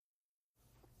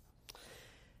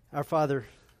Our Father,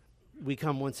 we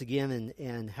come once again,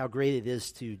 and how great it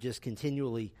is to just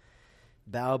continually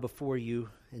bow before you.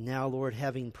 And now, Lord,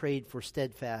 having prayed for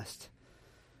steadfast,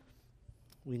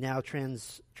 we now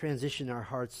transition our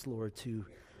hearts, Lord, to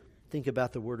think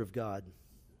about the Word of God.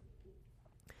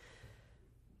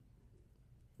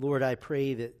 Lord, I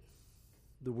pray that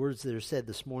the words that are said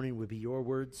this morning would be your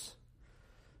words,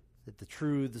 that the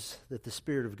truths that the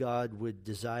Spirit of God would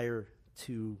desire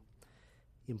to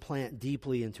implant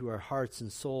deeply into our hearts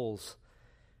and souls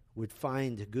would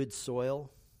find good soil,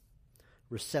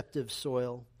 receptive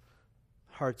soil,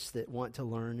 hearts that want to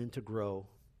learn and to grow.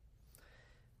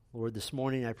 Lord, this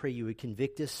morning I pray you would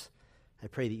convict us. I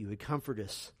pray that you would comfort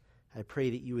us. I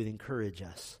pray that you would encourage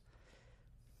us.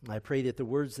 I pray that the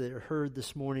words that are heard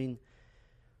this morning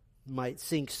might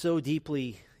sink so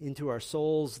deeply into our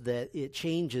souls that it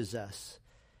changes us,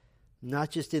 not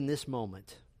just in this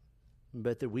moment,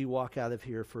 but that we walk out of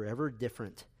here forever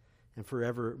different and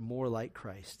forever more like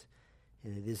Christ.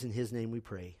 And it is in his name we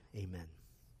pray. Amen.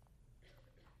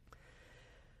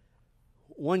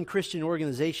 One Christian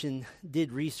organization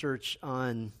did research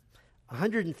on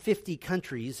 150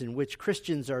 countries in which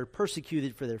Christians are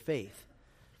persecuted for their faith.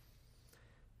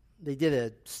 They did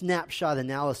a snapshot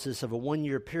analysis of a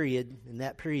one-year period, and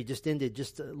that period just ended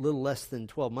just a little less than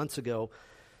 12 months ago.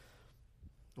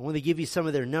 I want to give you some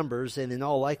of their numbers, and in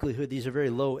all likelihood, these are very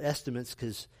low estimates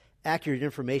because accurate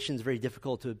information is very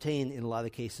difficult to obtain in a lot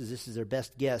of cases. This is their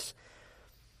best guess.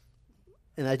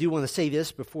 And I do want to say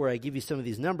this before I give you some of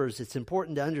these numbers. It's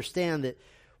important to understand that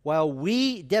while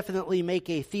we definitely make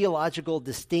a theological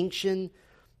distinction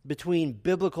between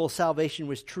biblical salvation,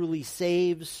 which truly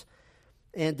saves,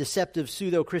 and deceptive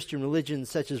pseudo-Christian religions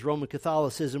such as Roman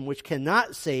Catholicism, which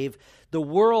cannot save, the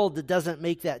world doesn't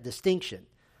make that distinction.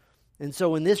 And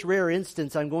so in this rare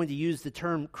instance, I'm going to use the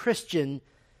term Christian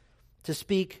to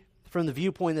speak from the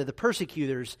viewpoint of the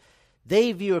persecutors.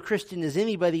 They view a Christian as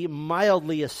anybody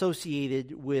mildly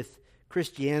associated with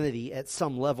Christianity at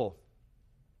some level.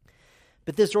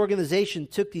 But this organization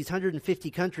took these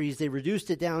 150 countries, they reduced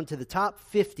it down to the top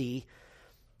 50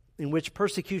 in which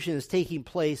persecution is taking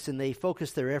place, and they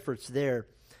focused their efforts there.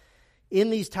 In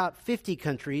these top 50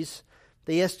 countries,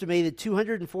 they estimated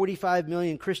 245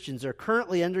 million Christians are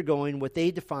currently undergoing what they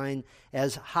define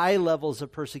as high levels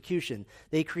of persecution.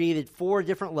 They created 4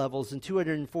 different levels, and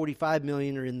 245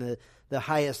 million are in the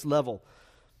highest level.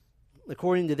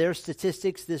 According to their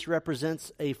statistics, this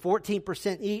represents a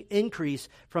 14% increase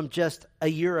from just a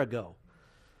year ago.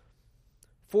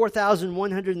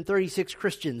 4,136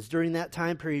 Christians during that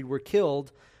time period were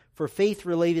killed for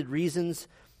faith-related reasons.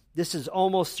 This is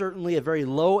almost certainly a very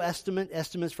low estimate.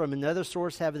 Estimates from another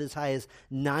source have it as high as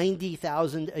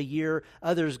 90,000 a year.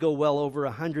 Others go well over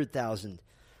 100,000.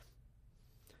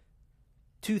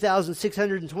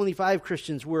 2,625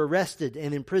 Christians were arrested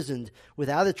and imprisoned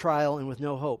without a trial and with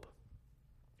no hope.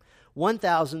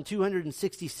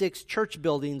 1,266 church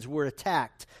buildings were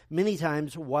attacked, many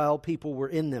times while people were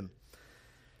in them.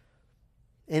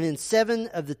 And in 7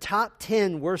 of the top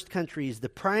 10 worst countries, the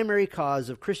primary cause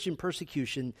of Christian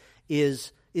persecution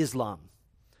is Islam,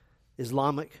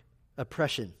 Islamic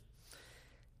oppression.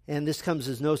 And this comes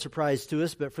as no surprise to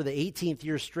us, but for the 18th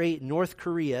year straight, North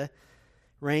Korea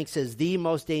ranks as the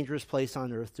most dangerous place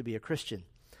on earth to be a Christian.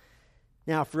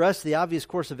 Now, for us, the obvious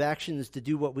course of action is to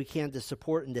do what we can to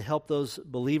support and to help those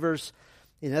believers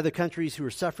in other countries who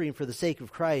are suffering for the sake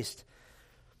of Christ.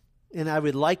 And I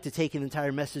would like to take an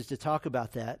entire message to talk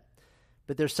about that.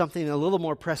 But there's something a little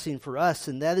more pressing for us,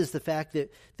 and that is the fact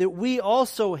that we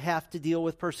also have to deal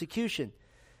with persecution.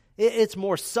 It's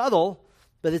more subtle,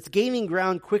 but it's gaining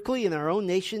ground quickly in our own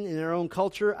nation, in our own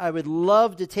culture. I would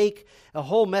love to take a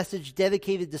whole message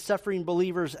dedicated to suffering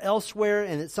believers elsewhere,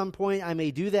 and at some point I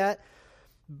may do that.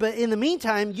 But in the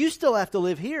meantime, you still have to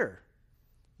live here.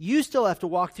 You still have to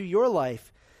walk through your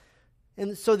life.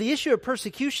 And so the issue of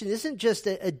persecution isn't just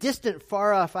a distant,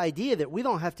 far-off idea that we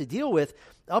don't have to deal with.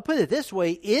 I'll put it this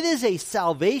way, it is a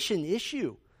salvation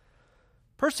issue.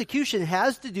 Persecution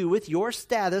has to do with your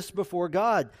status before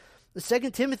God.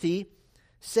 2 Timothy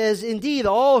says, "Indeed,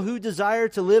 all who desire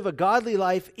to live a godly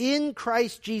life in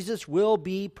Christ Jesus will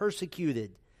be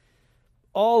persecuted."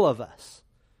 All of us.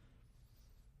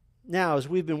 Now, as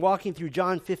we've been walking through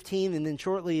John 15 and then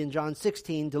shortly in John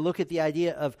 16 to look at the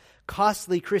idea of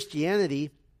costly Christianity,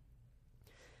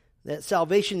 that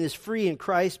salvation is free in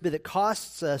Christ, but it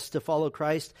costs us to follow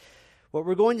Christ. What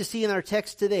we're going to see in our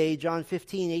text today, John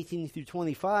 15, 18 through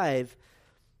 25,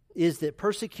 is that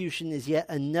persecution is yet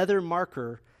another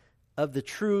marker of the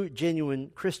true,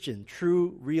 genuine Christian,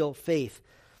 true, real faith.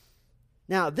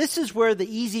 Now, this is where the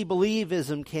easy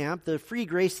believism camp, the free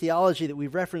grace theology that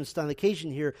we've referenced on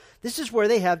occasion here, this is where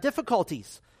they have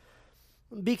difficulties.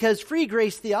 Because free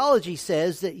grace theology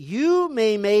says that you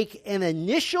may make an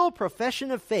initial profession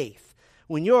of faith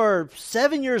when you're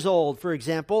 7 years old, for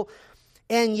example,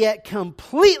 and yet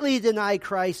completely deny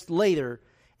Christ later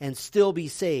and still be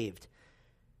saved.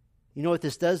 You know what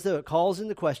this does, though? It calls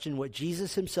into question what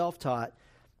Jesus himself taught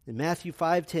in Matthew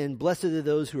 5:10, "Blessed are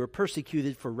those who are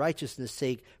persecuted for righteousness'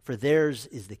 sake, for theirs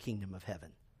is the kingdom of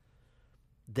heaven."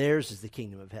 Theirs is the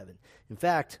kingdom of heaven. In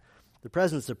fact, the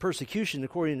presence of persecution,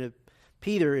 according to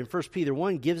Peter in 1 Peter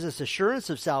 1, gives us assurance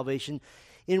of salvation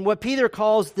in what Peter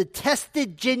calls the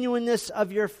tested genuineness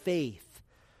of your faith.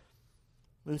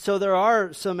 And so there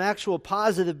are some actual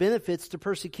positive benefits to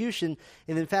persecution.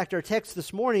 And in fact, our text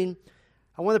this morning,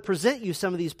 I want to present you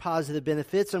some of these positive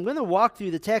benefits. I'm going to walk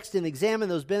through the text and examine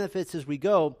those benefits as we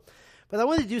go. But I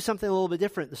want to do something a little bit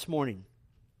different this morning.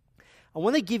 I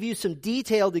want to give you some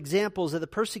detailed examples of the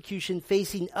persecution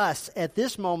facing us at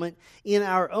this moment in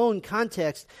our own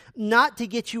context, not to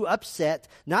get you upset,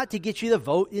 not to get you to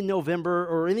vote in November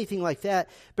or anything like that,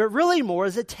 but really more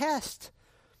as a test.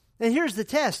 And here's the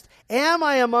test. Am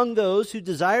I among those who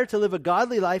desire to live a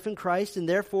godly life in Christ, and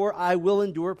therefore I will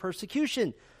endure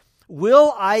persecution?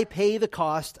 Will I pay the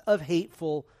cost of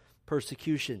hateful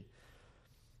persecution?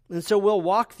 And so we'll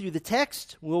walk through the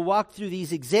text, we'll walk through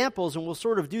these examples, and we'll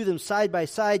sort of do them side by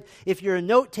side. If you're a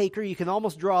note taker, you can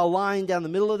almost draw a line down the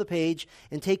middle of the page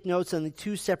and take notes on the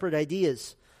two separate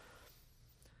ideas.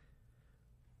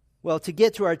 Well, to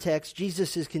get to our text,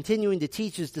 Jesus is continuing to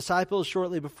teach his disciples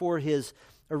shortly before his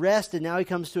arrest, and now he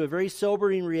comes to a very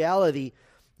sobering reality.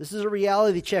 This is a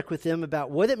reality check with them about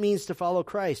what it means to follow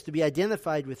Christ, to be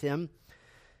identified with him.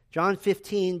 John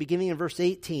 15, beginning in verse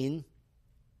 18,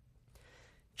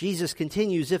 Jesus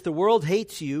continues, "If the world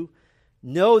hates you,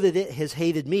 know that it has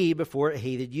hated me before it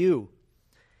hated you.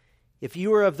 If you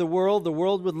were of the world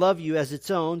would love you as its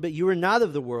own, but you are not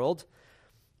of the world.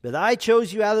 But I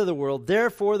chose you out of the world,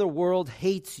 therefore the world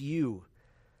hates you.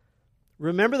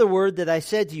 Remember the word that I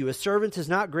said to you, a servant is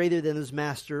not greater than his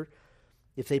master.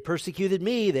 If they persecuted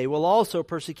me, they will also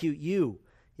persecute you.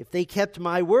 If they kept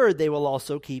my word, they will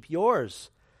also keep yours.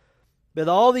 But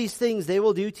all these things they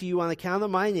will do to you on account of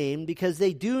my name, because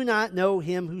they do not know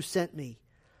him who sent me.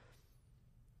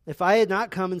 If I had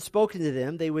not come and spoken to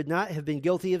them, they would not have been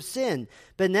guilty of sin.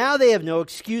 But now they have no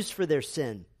excuse for their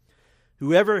sin.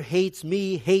 Whoever hates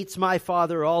me hates my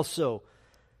Father also.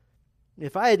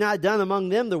 If I had not done among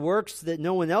them the works that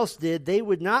no one else did, they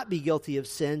would not be guilty of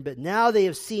sin. But now they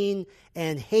have seen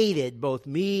and hated both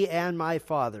me and my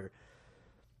Father.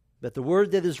 But the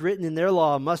word that is written in their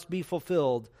law must be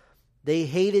fulfilled. They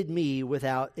hated me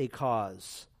without a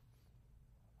cause."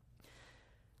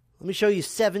 Let me show you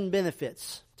 7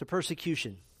 benefits to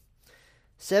persecution.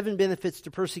 7 benefits to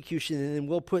persecution, and then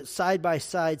we'll put side by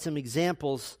side some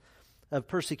examples of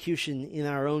persecution in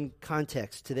our own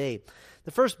context today.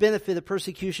 The first benefit of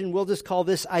persecution, we'll just call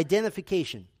this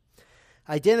identification.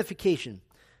 Identification.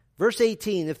 Verse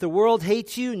 18, "If the world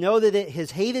hates you, know that it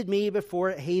has hated me before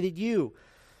it hated you."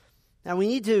 Now, we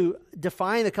need to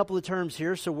define a couple of terms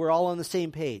here so we're all on the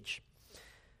same page.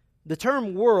 The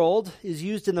term world is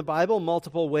used in the Bible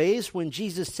multiple ways. When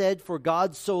Jesus said, "For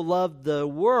God so loved the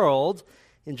world,"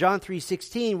 in John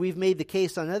 3:16, we've made the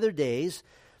case on other days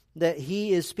that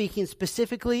he is speaking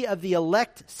specifically of the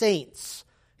elect saints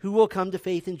who will come to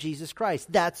faith in Jesus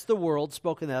Christ. That's the world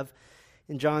spoken of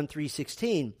in John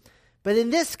 3:16. But in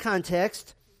this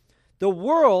context, the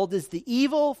world is the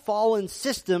evil, fallen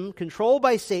system controlled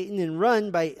by Satan and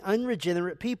run by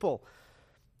unregenerate people.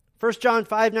 1 John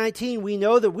 5:19, we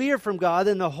know that we are from God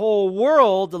and the whole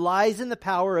world lies in the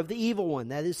power of the evil one,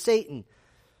 that is Satan.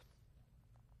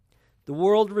 The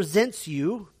world resents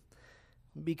you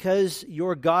because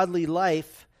your godly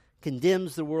life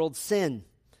condemns the world's sin.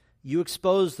 You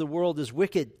expose the world as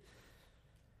wicked.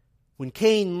 When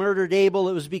Cain murdered Abel,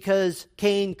 it was because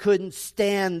Cain couldn't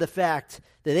stand the fact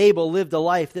that Abel lived a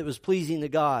life that was pleasing to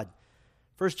God.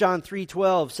 1 John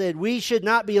 3:12 said, "We should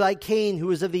not be like Cain, who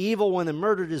was of the evil one and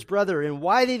murdered his brother." And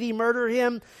why did he murder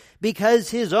him?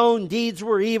 Because his own deeds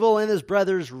were evil and his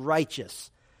brother's righteous.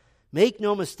 Make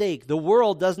no mistake, the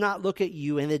world does not look at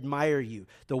you and admire you.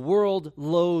 The world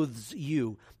loathes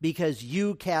you because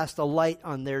you cast a light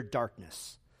on their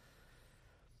darkness.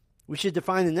 We should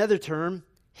define another term,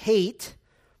 hate.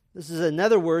 This is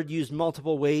another word used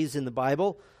multiple ways in the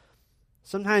Bible.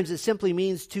 Sometimes it simply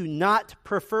means to not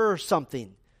prefer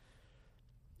something.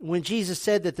 When Jesus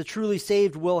said that the truly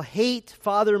saved will hate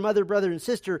father, mother, brother, and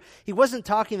sister, he wasn't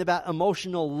talking about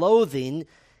emotional loathing.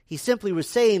 He simply was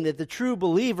saying that the true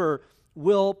believer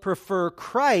will prefer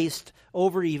Christ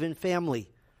over even family.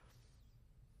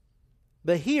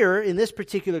 But here, in this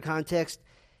particular context,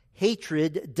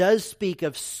 hatred does speak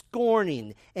of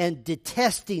scorning and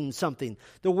detesting something.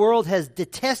 The world has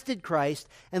detested Christ,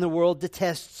 and the world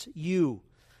detests you.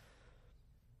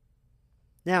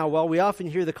 Now, while we often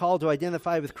hear the call to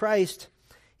identify with Christ,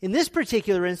 in this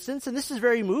particular instance, and this is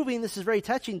very moving, this is very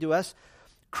touching to us,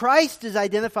 Christ is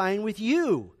identifying with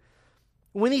you.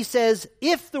 When he says,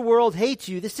 if the world hates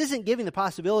you, this isn't giving the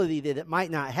possibility that it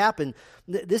might not happen.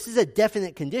 This is a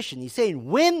definite condition. He's saying,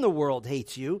 when the world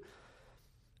hates you,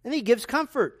 and he gives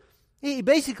comfort. He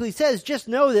basically says, just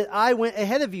know that I went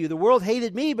ahead of you. The world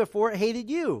hated me before it hated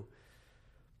you.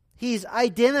 He's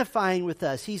identifying with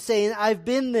us. He's saying, I've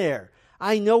been there.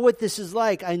 I know what this is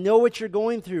like. I know what you're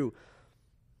going through.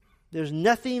 There's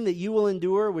nothing that you will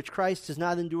endure which Christ has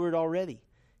not endured already.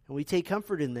 And we take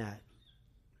comfort in that.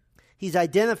 He's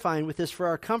identifying with us for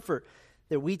our comfort,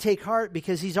 that we take heart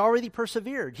because he's already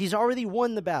persevered. He's already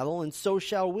won the battle, and so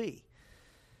shall we.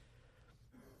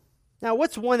 Now,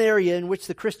 what's one area in which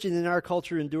the Christian in our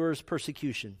culture endures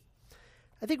persecution?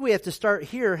 I think we have to start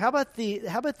here. How about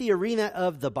the arena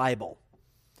of the Bible?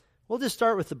 We'll just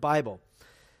start with the Bible.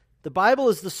 The Bible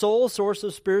is the sole source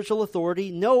of spiritual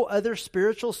authority. No other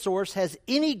spiritual source has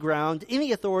any ground,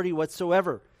 any authority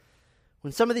whatsoever.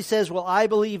 When somebody says, well, I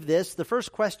believe this, the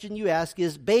first question you ask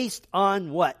is, based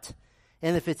on what?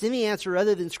 And if it's any answer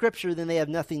other than Scripture, then they have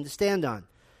nothing to stand on.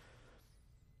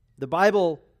 The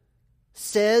Bible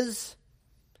says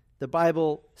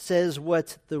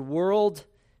what the world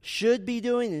should be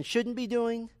doing and shouldn't be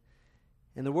doing.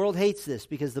 And the world hates this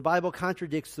because the Bible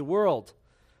contradicts the world.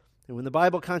 And when the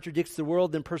Bible contradicts the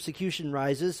world, then persecution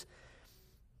rises.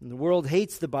 And the world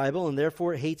hates the Bible, and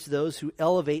therefore it hates those who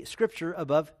elevate Scripture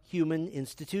above human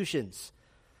institutions.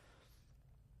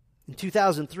 In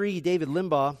 2003, David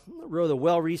Limbaugh wrote a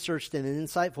well-researched and an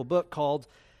insightful book called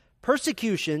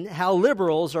Persecution: How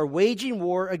Liberals Are Waging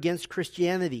War Against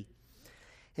Christianity.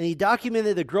 And he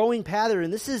documented a growing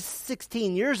pattern. This is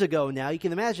 16 years ago now. You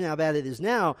can imagine how bad it is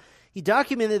now. He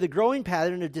documented the growing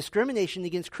pattern of discrimination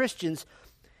against Christians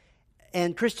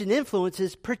and Christian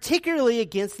influences, particularly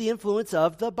against the influence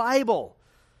of the Bible.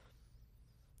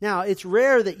 Now, it's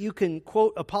rare that you can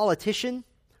quote a politician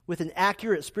with an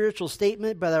accurate spiritual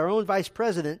statement, but our own vice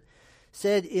president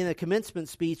said in a commencement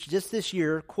speech just this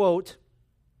year, quote,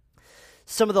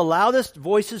 some of the loudest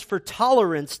voices for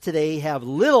tolerance today have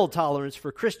little tolerance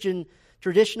for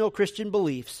traditional Christian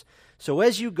beliefs. So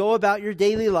as you go about your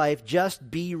daily life,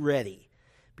 just be ready.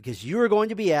 Because you are going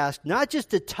to be asked not just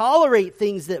to tolerate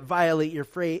things that violate your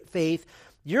faith,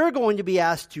 you're going to be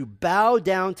asked to bow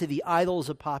down to the idols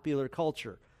of popular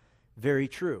culture. Very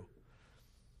true.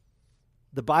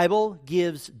 The Bible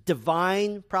gives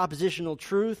divine propositional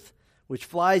truth, which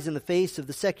flies in the face of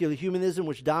the secular humanism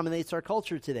which dominates our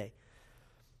culture today.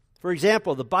 For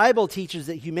example, the Bible teaches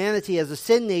that humanity has a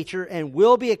sin nature and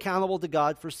will be accountable to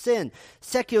God for sin.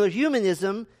 Secular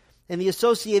humanism and the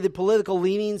associated political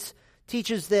leanings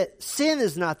teaches that sin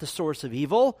is not the source of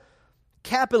evil.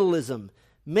 Capitalism,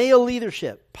 male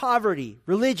leadership, poverty,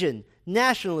 religion,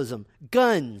 nationalism,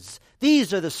 guns,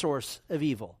 these are the source of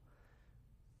evil.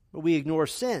 But we ignore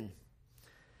sin.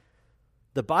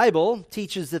 The Bible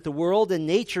teaches that the world and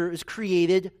nature is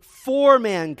created for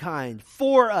mankind,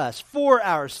 for us, for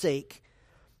our sake.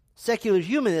 Secular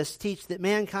humanists teach that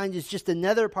mankind is just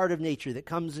another part of nature that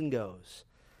comes and goes.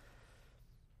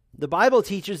 The Bible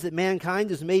teaches that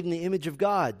mankind is made in the image of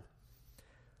God.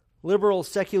 Liberal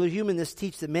secular humanists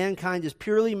teach that mankind is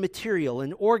purely material,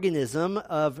 an organism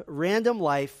of random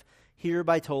life here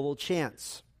by total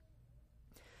chance.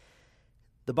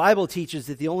 The Bible teaches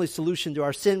that the only solution to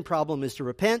our sin problem is to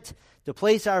repent, to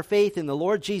place our faith in the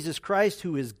Lord Jesus Christ,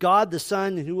 who is God the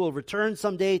Son, and who will return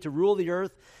someday to rule the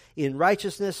earth in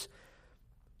righteousness,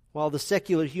 while the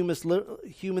secular humanist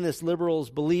liberals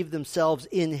believe themselves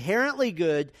inherently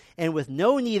good and with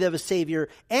no need of a Savior,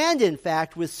 and in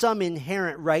fact with some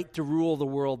inherent right to rule the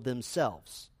world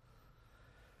themselves.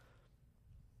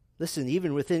 Listen,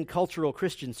 even within cultural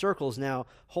Christian circles now,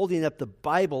 holding up the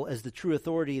Bible as the true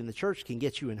authority in the church can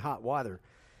get you in hot water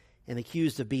and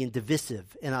accused of being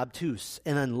divisive and obtuse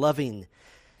and unloving.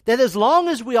 That as long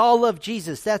as we all love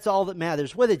Jesus, that's all that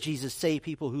matters. What did Jesus say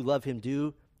people who love him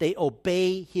do? They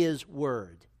obey his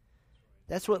word.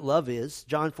 That's what love is.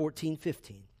 John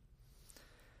 14:15.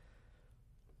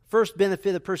 First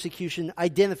benefit of persecution,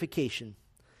 identification.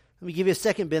 Let me give you a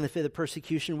second benefit of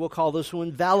persecution. We'll call this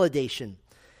one validation.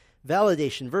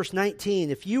 Validation. Verse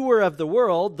 19, if you were of the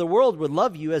world would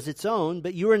love you as its own,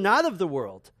 but you are not of the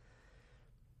world.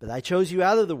 But I chose you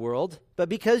out of the world, but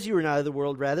because you were not of the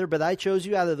world, rather, but I chose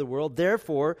you out of the world,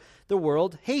 therefore the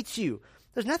world hates you.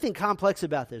 There's nothing complex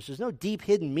about this. There's no deep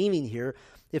hidden meaning here.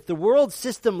 If the world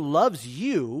system loves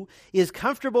you, is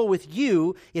comfortable with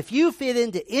you, if you fit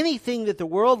into anything that the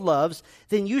world loves,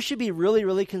 then you should be really,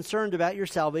 really concerned about your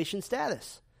salvation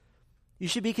status. You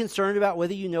should be concerned about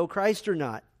whether you know Christ or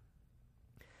not.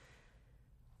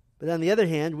 But on the other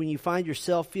hand, when you find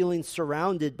yourself feeling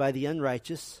surrounded by the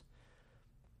unrighteous,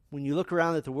 when you look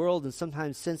around at the world and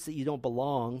sometimes sense that you don't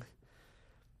belong,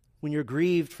 when you're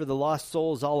grieved for the lost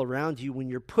souls all around you, when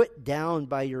you're put down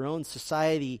by your own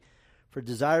society for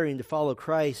desiring to follow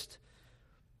Christ,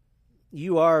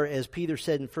 you are, as Peter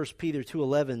said in 1 Peter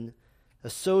 2:11, a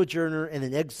sojourner and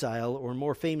an exile, or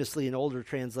more famously in older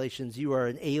translations, you are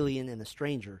an alien and a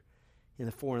stranger in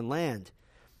a foreign land.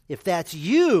 If that's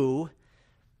you,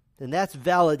 then that's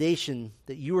validation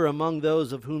that you are among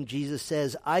those of whom Jesus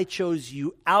says, I chose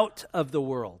you out of the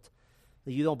world,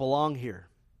 that you don't belong here.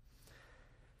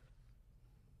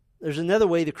 There's another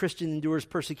way the Christian endures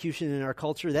persecution in our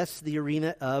culture. That's the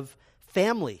arena of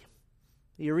family.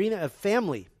 The arena of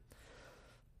family.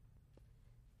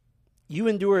 You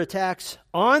endure attacks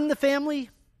on the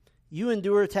family. You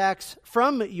endure attacks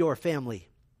from your family.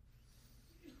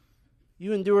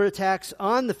 You endure attacks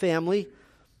on the family.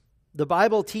 The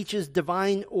Bible teaches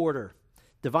divine order.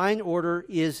 Divine order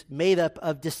is made up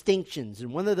of distinctions,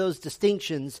 and one of those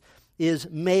distinctions is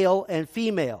male and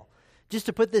female. Just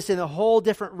to put this in a whole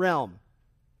different realm,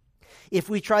 if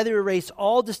we try to erase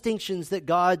all distinctions that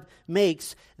God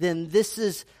makes, then this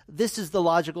is the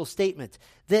logical statement.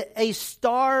 That a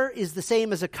star is the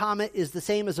same as a comet, is the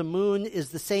same as a moon, is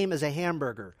the same as a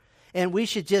hamburger. And we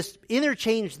should just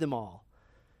interchange them all.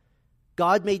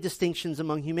 God made distinctions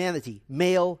among humanity,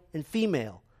 male and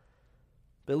female.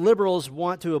 But liberals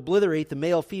want to obliterate the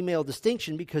male-female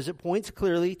distinction because it points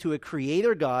clearly to a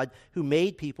creator God who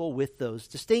made people with those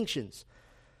distinctions.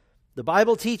 The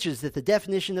Bible teaches that the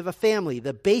definition of a family,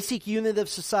 the basic unit of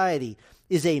society,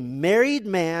 is a married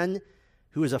man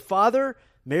who is a father,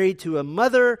 married to a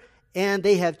mother, and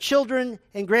they have children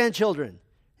and grandchildren.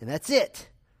 And that's it.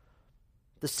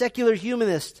 The secular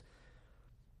humanist,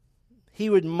 he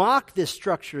would mock this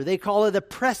structure. They call it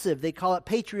oppressive. They call it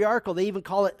patriarchal. They even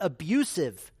call it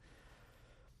abusive.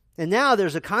 And now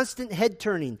there's a constant head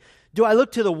turning. Do I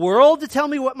look to the world to tell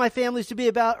me what my family's to be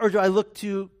about, or do I look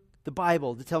to the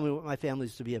Bible to tell me what my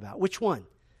family's to be about? Which one?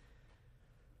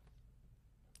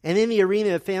 And in the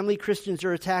arena of family, Christians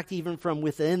are attacked even from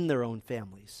within their own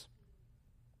families.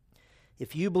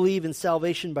 If you believe in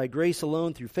salvation by grace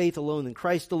alone, through faith alone, in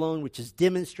Christ alone, which is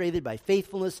demonstrated by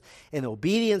faithfulness and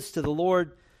obedience to the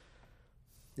Lord,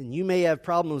 then you may have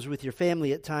problems with your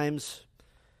family at times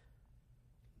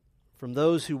from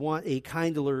those who want a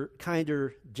kinder,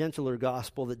 gentler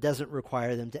gospel that doesn't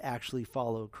require them to actually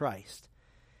follow Christ.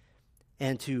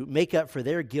 And to make up for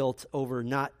their guilt over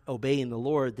not obeying the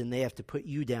Lord, then they have to put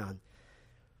you down.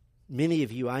 Many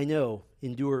of you, I know,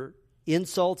 endure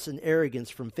insults and arrogance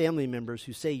from family members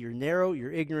who say you're narrow,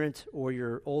 you're ignorant, or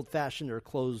you're old-fashioned or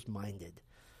closed-minded.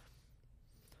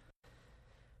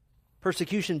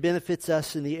 Persecution benefits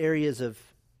us in the areas of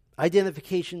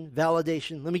identification,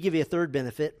 validation. Let me give you a third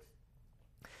benefit.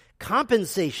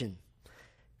 Compensation.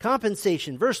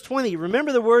 Compensation. Verse 20,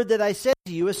 remember the word that I said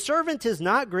to you, a servant is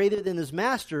not greater than his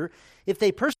master. If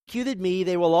they persecuted me,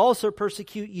 they will also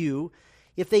persecute you.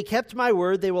 If they kept my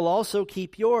word, they will also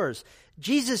keep yours.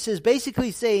 Jesus is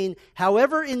basically saying,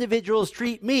 however individuals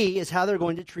treat me is how they're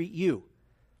going to treat you.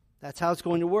 That's how it's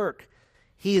going to work.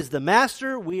 He is the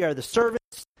master, we are the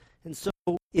servants. And so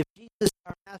if Jesus,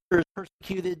 our master, is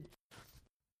persecuted,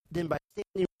 then by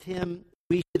standing with him,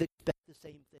 we should expect the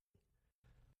same thing.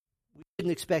 We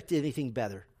shouldn't expect anything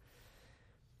better.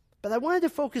 But I wanted to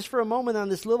focus for a moment on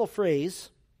this little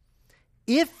phrase,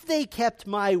 if they kept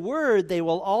my word, they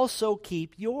will also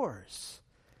keep yours.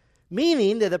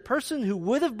 Meaning that a person who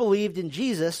would have believed in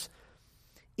Jesus,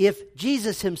 if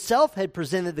Jesus himself had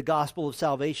presented the gospel of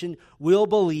salvation, will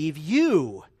believe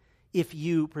you if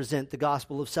you present the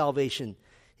gospel of salvation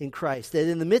in Christ. That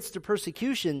in the midst of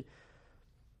persecution,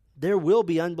 there will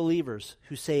be unbelievers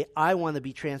who say, I want to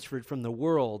be transferred from the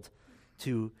world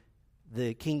to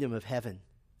the kingdom of heaven.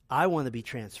 I want to be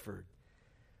transferred.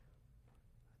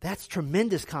 That's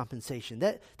tremendous compensation.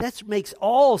 That makes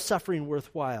all suffering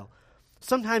worthwhile.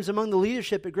 Sometimes among the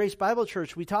leadership at Grace Bible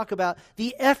Church, we talk about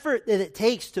the effort that it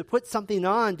takes to put something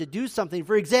on, to do something.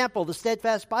 For example, the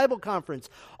Steadfast Bible Conference,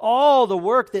 all the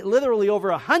work that literally over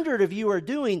 100 of you are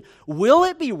doing, will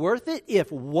it be worth it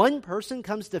if one person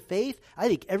comes to faith? I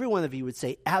think every one of you would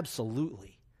say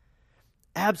absolutely.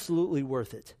 Absolutely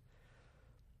worth it.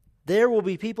 There will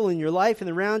be people in your life and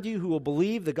around you who will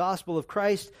believe the gospel of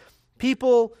Christ.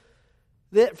 People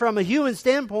that from a human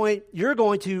standpoint, you're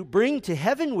going to bring to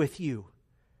heaven with you.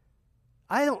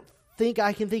 I don't think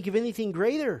I can think of anything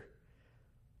greater.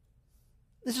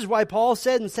 This is why Paul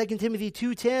said in 2 Timothy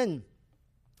 2:10,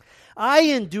 I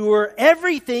endure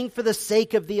everything for the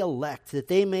sake of the elect, that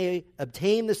they may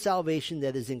obtain the salvation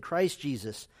that is in Christ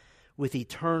Jesus with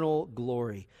eternal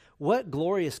glory. What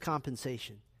glorious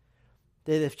compensation,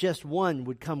 that if just one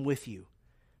would come with you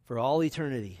for all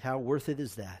eternity, how worth it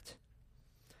is that?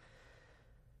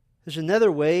 There's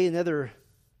another way, another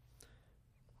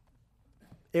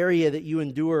area that you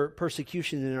endure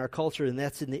persecution in our culture, and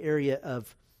that's in the area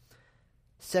of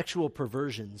sexual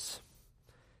perversions.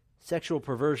 Sexual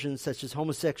perversions such as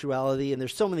homosexuality, and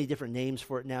there's so many different names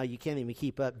for it now, you can't even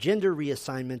keep up. Gender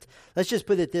reassignment. Let's just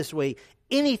put it this way.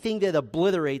 Anything that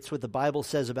obliterates what the Bible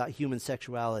says about human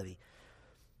sexuality.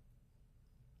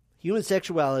 Human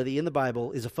sexuality in the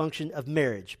Bible is a function of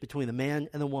marriage between a man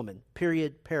and a woman.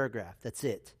 Period, paragraph. That's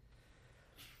it.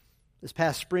 This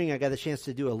past spring, I got a chance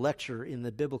to do a lecture in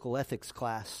the biblical ethics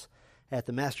class at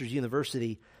the Masters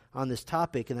University on this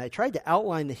topic, and I tried to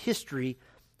outline the history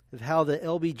of how the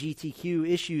LGBTQ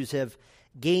issues have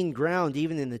gained ground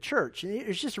even in the church. And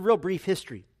it's just a real brief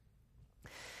history.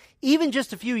 Even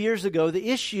just a few years ago, the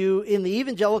issue in the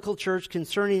evangelical church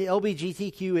concerning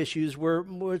LGBTQ issues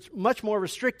was much more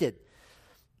restricted.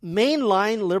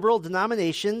 Mainline liberal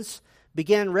denominations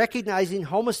began recognizing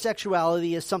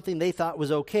homosexuality as something they thought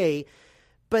was okay,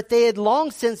 but they had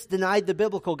long since denied the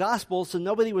biblical gospel, so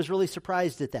nobody was really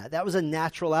surprised at that. That was a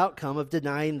natural outcome of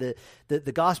denying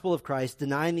the gospel of Christ,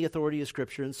 denying the authority of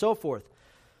Scripture, and so forth.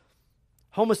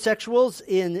 Homosexuals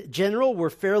in general were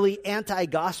fairly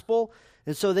anti-gospel,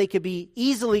 and so they could be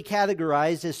easily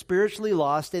categorized as spiritually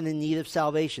lost and in need of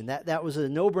salvation. That was a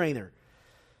no-brainer.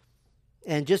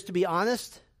 And just to be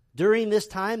honest, during this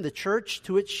time, the church,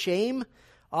 to its shame,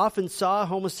 often saw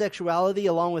homosexuality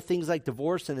along with things like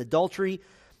divorce and adultery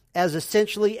as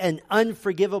essentially an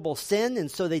unforgivable sin, and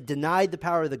so they denied the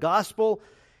power of the gospel,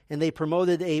 and they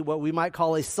promoted what we might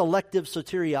call a selective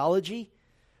soteriology,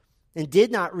 and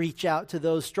did not reach out to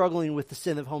those struggling with the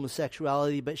sin of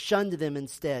homosexuality, but shunned them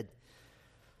instead.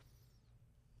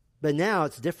 But now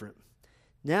it's different.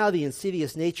 Now the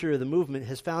insidious nature of the movement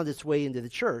has found its way into the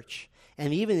church,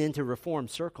 and even into Reformed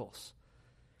circles.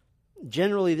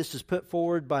 Generally, this is put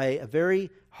forward by a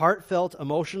very heartfelt,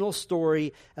 emotional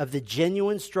story of the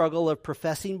genuine struggle of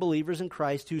professing believers in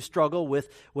Christ who struggle with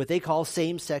what they call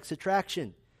same-sex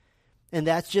attraction. And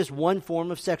that's just one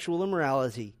form of sexual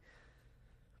immorality.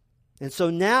 And so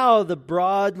now the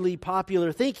broadly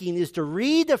popular thinking is to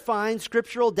redefine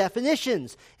scriptural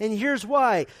definitions. And here's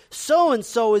why.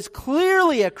 So-and-so is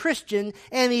clearly a Christian,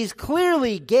 and he's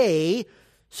clearly gay,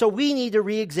 so we need to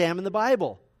re-examine the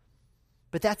Bible.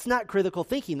 But that's not critical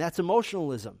thinking. That's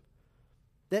emotionalism.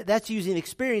 That's using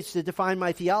experience to define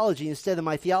my theology instead of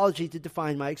my theology to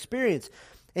define my experience.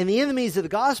 And the enemies of the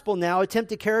gospel now attempt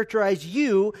to characterize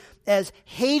you as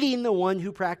hating the one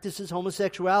who practices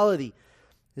homosexuality,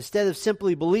 instead of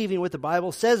simply believing what the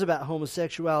Bible says about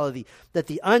homosexuality, that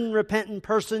the unrepentant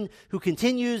person who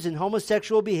continues in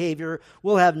homosexual behavior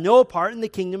will have no part in the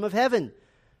kingdom of heaven.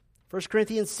 1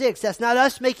 Corinthians 6, that's not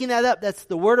us making that up. That's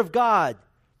the Word of God.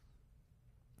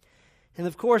 And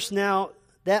of course now,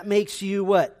 that makes you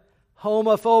what?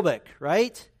 Homophobic,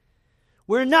 right?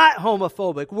 We're not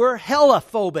homophobic. We're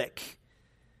hellophobic.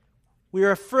 We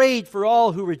are afraid for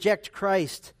all who reject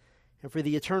Christ and for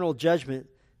the eternal judgment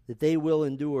that they will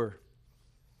endure.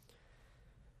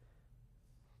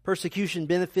 Persecution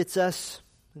benefits us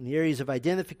in the areas of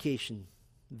identification,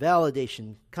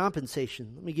 validation,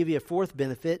 compensation. Let me give you a fourth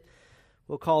benefit.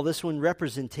 We'll call this one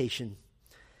representation.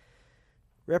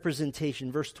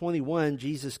 Representation. Verse 21,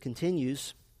 Jesus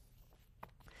continues,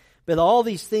 "But all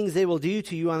these things they will do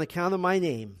to you on account of my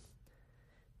name,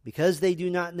 because they do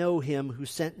not know him who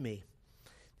sent me."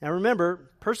 Now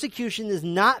remember, persecution is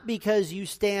not because you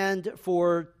stand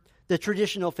for the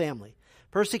traditional family.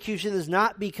 Persecution is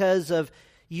not because of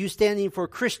you standing for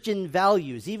Christian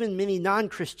values. Even many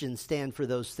non-Christians stand for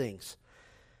those things.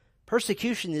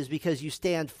 Persecution is because you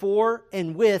stand for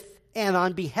and with and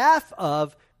on behalf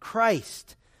of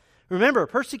Christ. Remember,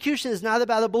 persecution is not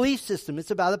about a belief system.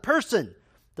 It's about a person,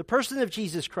 the person of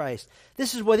Jesus Christ.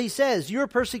 This is what he says. You're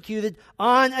persecuted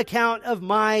on account of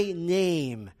my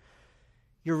name.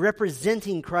 You're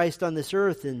representing Christ on this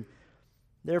earth, and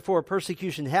therefore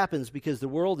persecution happens because the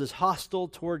world is hostile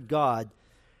toward God.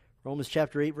 Romans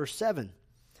chapter 8, verse 7.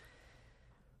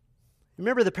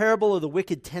 Remember the parable of the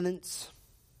wicked tenants?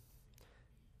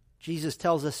 Jesus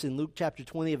tells us in Luke chapter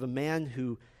 20 of a man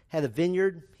who had a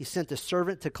vineyard. He sent a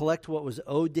servant to collect what was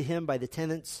owed to him by the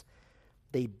tenants.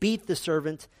 They beat the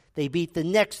servant. They beat the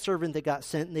next servant that got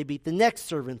sent, and they beat the next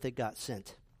servant that got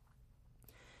sent.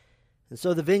 And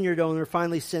so the vineyard owner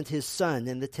finally sent his son,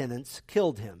 and the tenants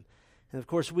killed him. And of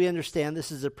course, we understand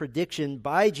this is a prediction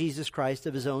by Jesus Christ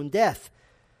of his own death.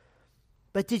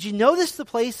 But did you notice the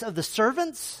place of the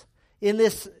servants in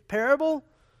this parable?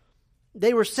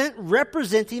 They were sent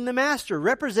representing the master,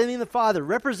 representing the father,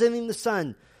 representing the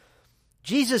son.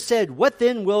 Jesus said, "What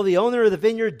then will the owner of the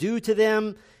vineyard do to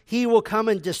them? He will come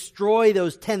and destroy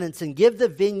those tenants and give the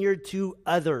vineyard to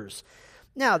others."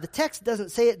 Now, the text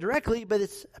doesn't say it directly, but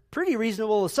it's a pretty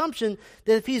reasonable assumption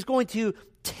that if he's going to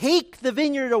take the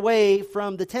vineyard away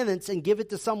from the tenants and give it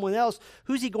to someone else,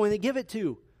 who's he going to give it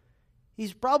to?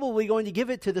 He's probably going to give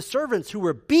it to the servants who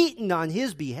were beaten on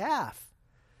his behalf.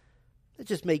 It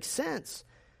just makes sense.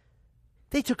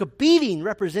 They took a beating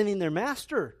representing their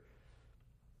master.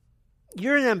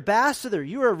 You're an ambassador.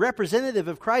 You're a representative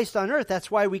of Christ on earth.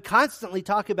 That's why we constantly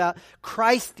talk about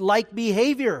Christ-like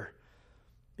behavior,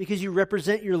 because you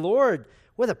represent your Lord.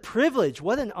 What a privilege.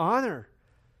 What an honor.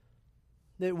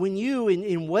 That when you,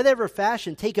 in whatever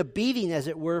fashion, take a beating, as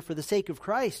it were, for the sake of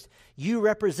Christ, you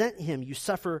represent him. You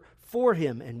suffer for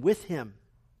him and with him.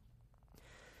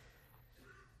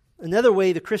 Another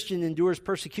way the Christian endures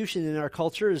persecution in our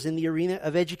culture is in the arena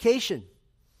of education.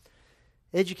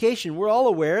 Education. We're all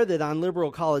aware that on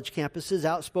liberal college campuses,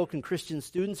 outspoken Christian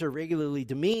students are regularly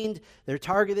demeaned. They're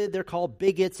targeted. They're called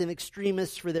bigots and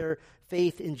extremists for their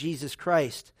faith in Jesus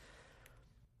Christ.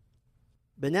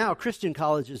 But now Christian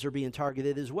colleges are being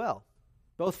targeted as well,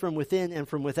 both from within and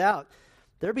from without.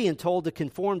 They're being told to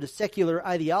conform to secular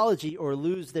ideology or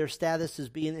lose their status as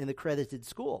being an accredited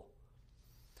school.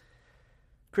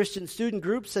 Christian student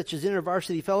groups such as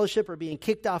InterVarsity Fellowship are being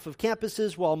kicked off of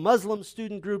campuses, while Muslim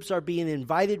student groups are being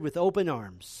invited with open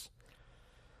arms.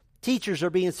 Teachers are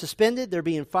being suspended, they're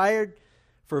being fired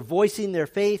for voicing their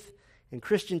faith, and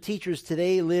Christian teachers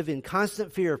today live in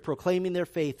constant fear of proclaiming their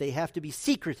faith. They have to be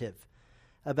secretive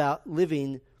about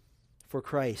living for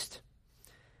Christ.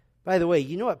 By the way,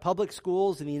 you know what public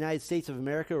schools in the United States of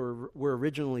America were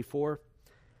originally for?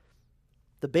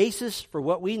 The basis for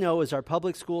what we know as our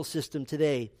public school system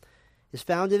today is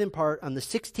founded in part on the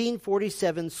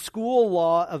 1647 School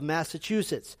Law of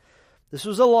Massachusetts. This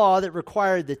was a law that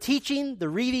required the teaching, the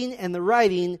reading, and the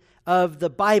writing of the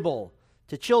Bible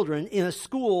to children in a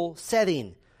school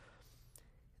setting.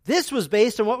 This was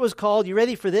based on what was called, you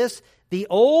ready for this? The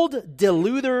Old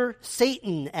Deluder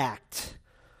Satan Act.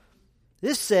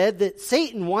 This said that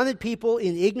Satan wanted people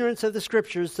in ignorance of the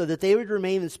Scriptures so that they would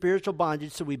remain in spiritual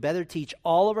bondage, so we better teach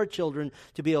all of our children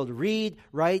to be able to read,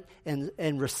 write,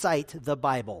 and recite the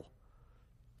Bible.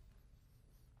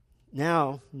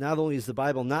 Now, not only is the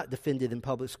Bible not defended in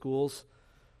public schools,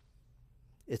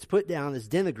 it's put down as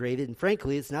denigrated, and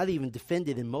frankly, it's not even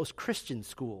defended in most Christian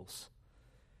schools,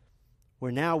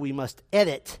 where now we must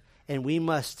edit and we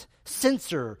must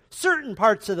censor certain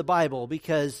parts of the Bible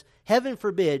because, heaven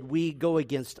forbid, we go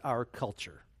against our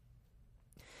culture.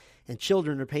 And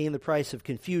children are paying the price of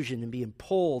confusion and being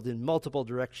pulled in multiple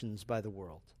directions by the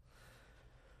world.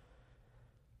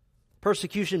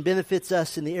 Persecution benefits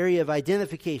us in the area of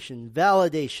identification,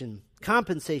 validation,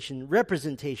 compensation,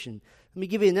 representation. Let me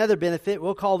give you another benefit.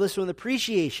 We'll call this one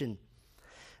appreciation.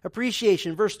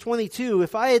 Appreciation, verse 22,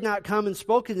 if I had not come and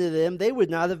spoken to them, they would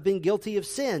not have been guilty of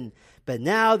sin. But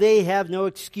now they have no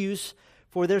excuse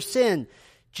for their sin.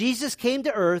 Jesus came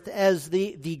to earth as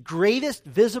the greatest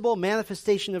visible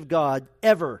manifestation of God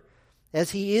ever,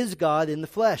 as he is God in the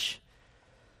flesh.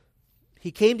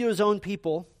 He came to his own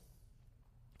people,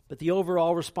 but the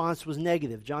overall response was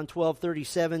negative. John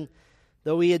 12:37,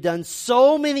 though he had done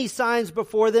so many signs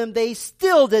before them, they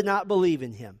still did not believe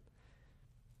in him.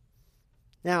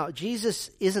 Now, Jesus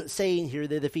isn't saying here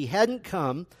that if he hadn't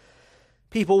come,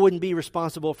 people wouldn't be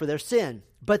responsible for their sin.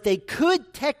 But they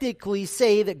could technically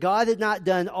say that God had not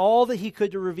done all that he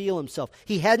could to reveal himself.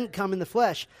 He hadn't come in the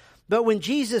flesh. But when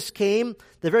Jesus came,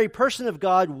 the very person of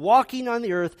God walking on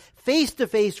the earth, face to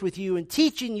face with you and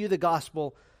teaching you the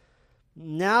gospel,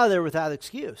 now they're without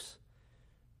excuse.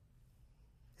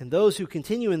 And those who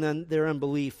continue in their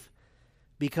unbelief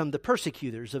become the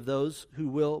persecutors of those who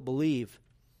will believe.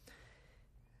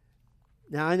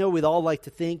 Now, I know we'd all like to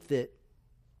think that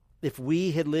if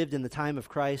we had lived in the time of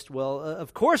Christ, well,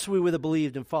 of course we would have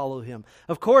believed and followed him.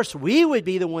 Of course we would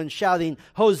be the ones shouting,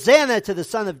 Hosanna to the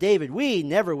Son of David. We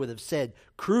never would have said,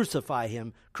 crucify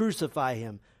him, crucify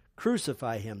him,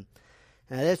 crucify him.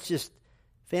 Now, that's just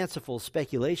fanciful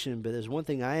speculation, but there's one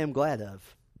thing I am glad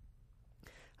of.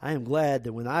 I am glad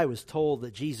that when I was told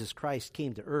that Jesus Christ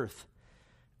came to earth,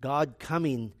 God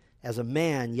coming as a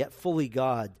man, yet fully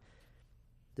God,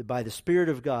 that by the Spirit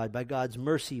of God, by God's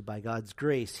mercy, by God's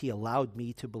grace, He allowed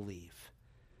me to believe.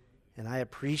 And I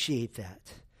appreciate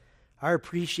that. Our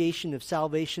appreciation of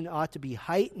salvation ought to be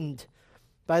heightened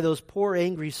by those poor,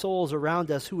 angry souls around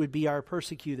us who would be our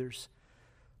persecutors.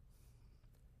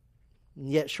 And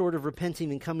yet, short of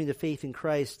repenting and coming to faith in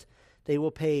Christ, they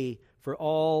will pay for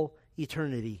all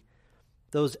eternity.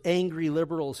 Those angry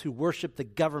liberals who worship the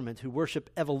government, who worship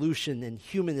evolution and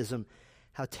humanism,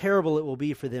 how terrible it will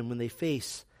be for them when they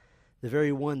face the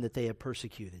very one that they have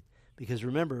persecuted. Because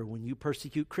remember, when you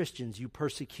persecute Christians, you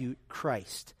persecute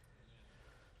Christ.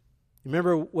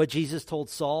 Remember what Jesus told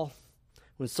Saul?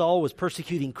 When Saul was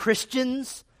persecuting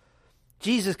Christians,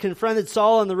 Jesus confronted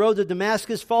Saul on the road to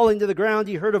Damascus. Falling to the ground,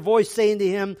 he heard a voice saying to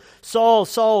him, "Saul,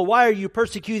 Saul, why are you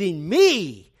persecuting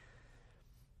me?"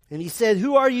 And he said,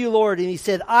 "Who are you, Lord?" And he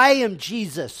said, "I am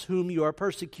Jesus, whom you are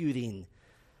persecuting."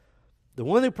 The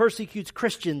one who persecutes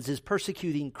Christians is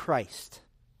persecuting Christ.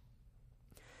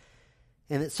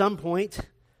 And at some point,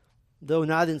 though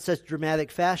not in such dramatic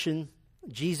fashion,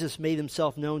 Jesus made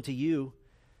himself known to you,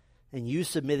 and you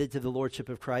submitted to the lordship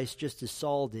of Christ just as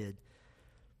Saul did.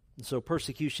 And so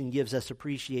persecution gives us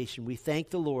appreciation. We thank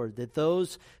the Lord that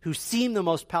those who seem the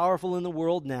most powerful in the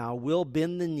world now will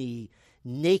bend the knee,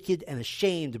 naked and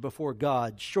ashamed before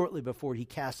God, shortly before He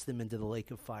casts them into the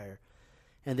lake of fire.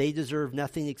 And they deserve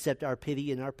nothing except our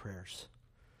pity and our prayers.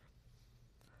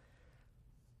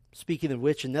 Speaking of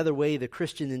which, another way the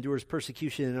Christian endures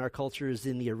persecution in our culture is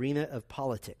in the arena of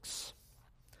politics.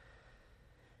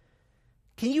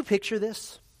 Can you picture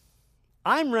this?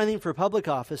 I'm running for public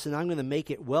office, and I'm going to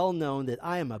make it well known that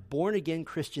I am a born-again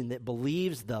Christian that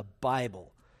believes the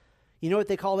Bible. You know what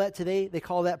they call that today? They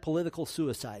call that political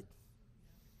suicide.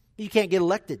 You can't get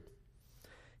elected.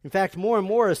 In fact, more and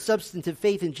more, a substantive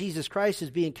faith in Jesus Christ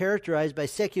is being characterized by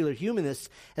secular humanists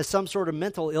as some sort of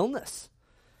mental illness.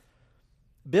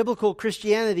 Biblical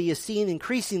Christianity is seen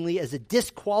increasingly as a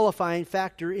disqualifying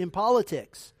factor in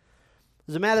politics.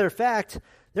 As a matter of fact,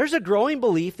 there's a growing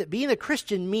belief that being a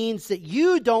Christian means that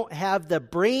you don't have the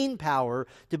brain power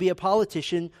to be a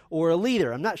politician or a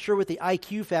leader. I'm not sure what the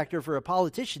IQ factor for a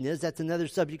politician is. That's another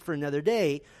subject for another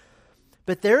day.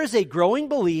 But there is a growing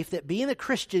belief that being a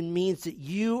Christian means that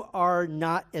you are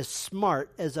not as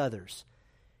smart as others.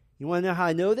 You want to know how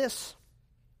I know this?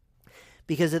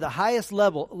 Because at the highest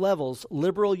levels,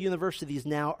 liberal universities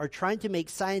now are trying to make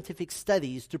scientific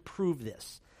studies to prove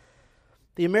this.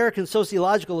 The American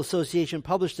Sociological Association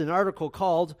published an article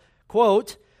called,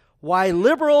 quote, "Why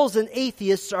Liberals and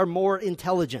Atheists Are More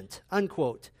Intelligent,"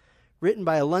 unquote, written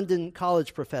by a London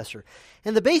college professor.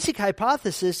 And the basic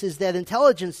hypothesis is that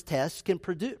intelligence tests can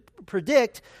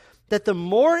predict that the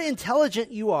more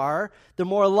intelligent you are, the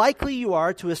more likely you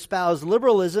are to espouse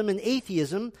liberalism and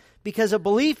atheism, because a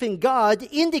belief in God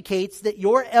indicates that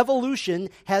your evolution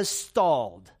has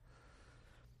stalled.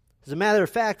 As a matter of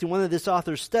fact, in one of this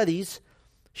author's studies,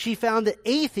 she found that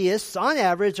atheists, on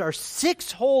average, are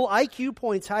 6 whole IQ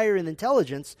points higher in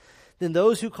intelligence than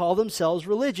those who call themselves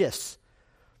religious.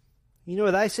 You know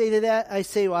what I say to that? I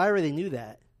say, well, I already knew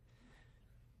that.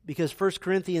 Because 1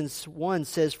 Corinthians 1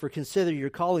 says, "For consider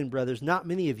your calling, brothers, not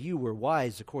many of you were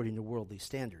wise according to worldly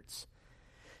standards.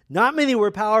 Not many were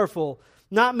powerful,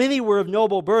 not many were of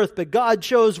noble birth, but God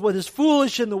chose what is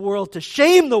foolish in the world to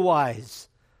shame the wise.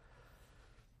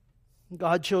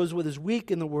 God chose what is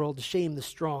weak in the world to shame the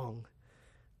strong.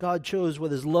 God chose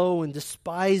what is low and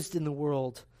despised in the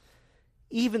world,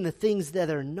 even the things that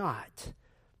are not,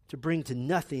 to bring to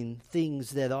nothing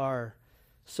things that are,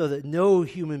 so that no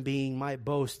human being might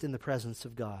boast in the presence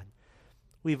of God."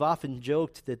 We've often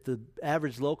joked that the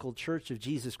average local church of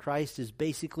Jesus Christ is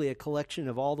basically a collection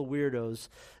of all the weirdos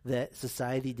that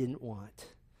society didn't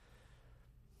want.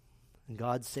 And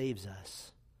God saves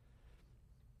us.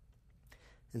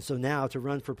 And so now to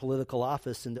run for political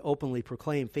office and to openly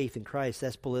proclaim faith in Christ,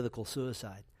 that's political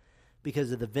suicide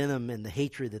because of the venom and the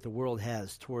hatred that the world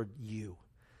has toward you.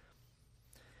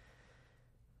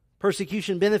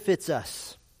 Persecution benefits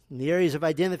us in the areas of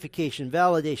identification,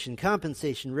 validation,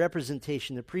 compensation,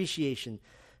 representation, appreciation.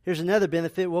 Here's another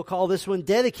benefit. We'll call this one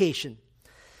dedication.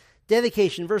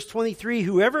 Dedication, verse 23,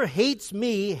 "Whoever hates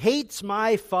me hates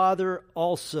my Father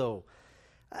also."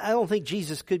 I don't think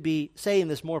Jesus could be saying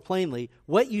this more plainly.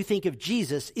 What you think of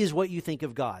Jesus is what you think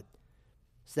of God.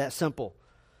 It's that simple.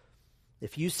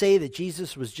 If you say that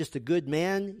Jesus was just a good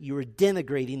man, you are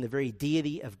denigrating the very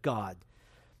deity of God.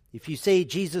 If you say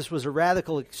Jesus was a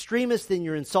radical extremist, then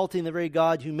you're insulting the very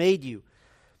God who made you.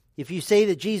 If you say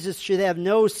that Jesus should have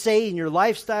no say in your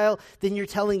lifestyle, then you're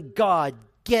telling God,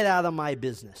 "Get out of my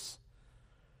business."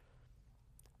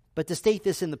 But to state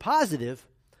this in the positive,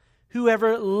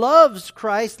 whoever loves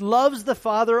Christ loves the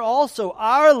Father also.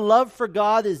 Our love for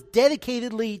God is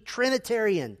dedicatedly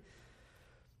Trinitarian.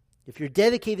 If you're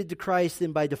dedicated to Christ,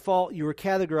 then by default you are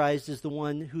categorized as the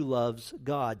one who loves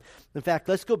God. In fact,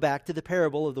 let's go back to the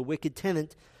parable of the wicked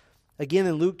tenant. Again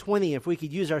in Luke 20, if we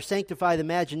could use our sanctified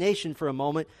imagination for a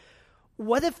moment,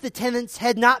 what if the tenants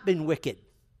had not been wicked?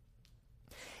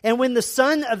 And when the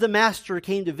son of the master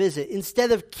came to visit,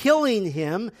 instead of killing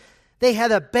him, they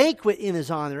had a banquet in his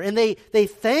honor, and they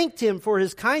thanked him for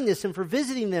his kindness and for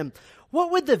visiting them.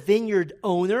 What would the vineyard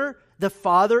owner, the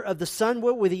father of the son,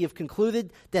 what would he have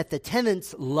concluded? That the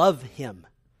tenants love him.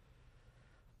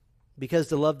 Because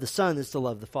to love the son is to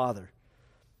love the Father.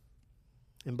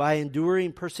 And by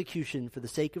enduring persecution for the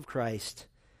sake of Christ,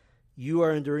 you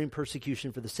are enduring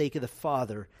persecution for the sake of the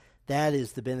Father. That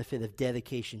is the benefit of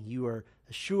dedication. You are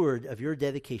assured of your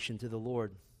dedication to the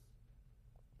Lord.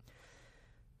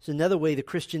 So another way the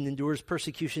Christian endures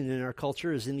persecution in our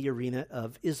culture is in the arena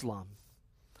of Islam.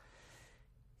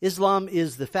 Islam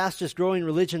is the fastest growing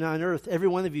religion on earth. Every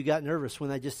one of you got nervous when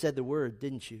I just said the word,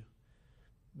 didn't you?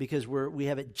 Because we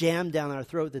have it jammed down our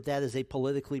throat that is a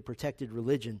politically protected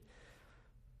religion.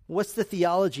 What's the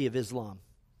theology of Islam?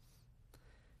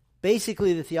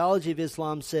 Basically, the theology of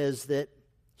Islam says that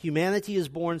humanity is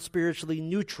born spiritually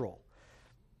neutral,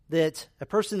 that a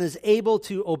person is able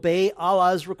to obey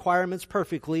Allah's requirements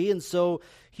perfectly, and so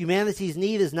humanity's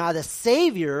need is not a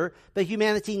savior, but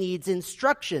humanity needs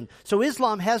instruction. So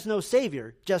Islam has no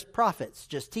savior, just prophets,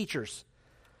 just teachers.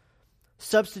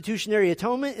 Substitutionary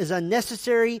atonement is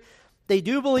unnecessary. They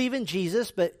do believe in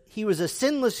Jesus, but he was a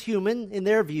sinless human, in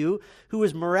their view, who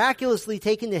was miraculously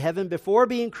taken to heaven before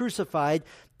being crucified,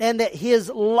 and that his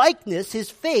likeness, his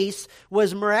face,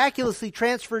 was miraculously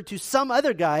transferred to some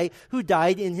other guy who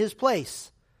died in his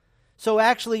place. So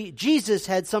actually, Jesus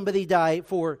had somebody die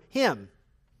for him.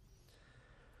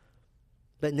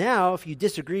 But now, if you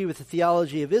disagree with the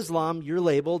theology of Islam, you're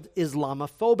labeled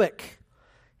Islamophobic.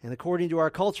 And according to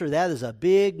our culture, that is a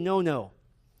big no-no.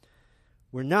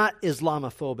 We're not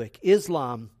Islamophobic.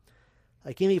 Islam,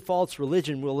 like any false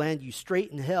religion, will land you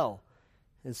straight in hell.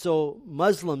 And so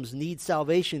Muslims need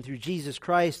salvation through Jesus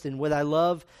Christ. And what I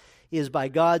love is by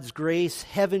God's grace,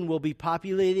 heaven will be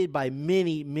populated by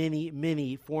many, many,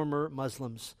 many former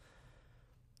Muslims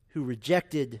who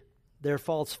rejected their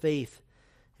false faith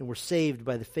and were saved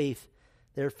by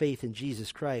their faith in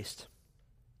Jesus Christ.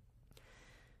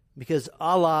 Because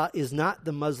Allah is not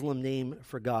the Muslim name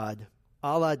for God.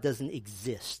 Allah doesn't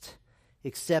exist,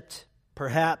 except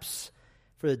perhaps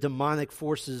for the demonic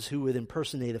forces who would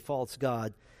impersonate a false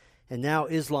god. And now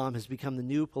Islam has become the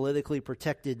new politically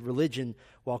protected religion,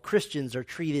 while Christians are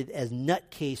treated as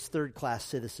nutcase third-class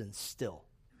citizens still.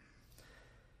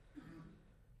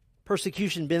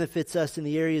 Persecution benefits us in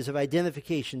the areas of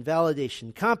identification,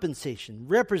 validation, compensation,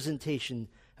 representation,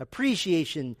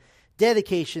 appreciation,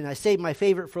 dedication. I saved my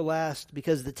favorite for last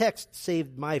because the text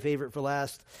saved my favorite for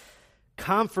last.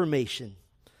 Confirmation.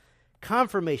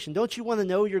 Confirmation. Don't you want to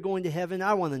know you're going to heaven?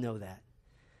 I want to know that.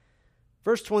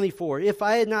 Verse 24, if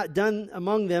I had not done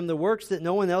among them the works that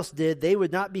no one else did, they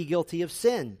would not be guilty of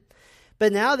sin.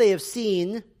 But now they have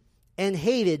seen and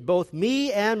hated both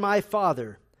me and my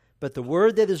Father. But the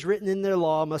word that is written in their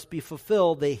law must be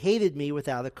fulfilled. They hated me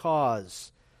without a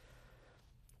cause.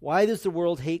 Why does the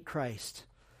world hate Christ?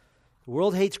 The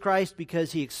world hates Christ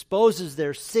because he exposes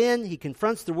their sin. He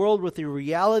confronts the world with the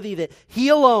reality that he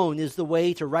alone is the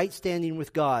way to right standing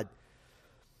with God.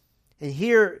 And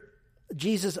here,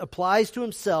 Jesus applies to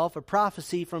himself a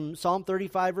prophecy from Psalm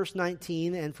 35, verse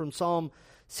 19, and from Psalm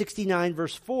 69,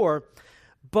 verse 4.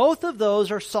 Both of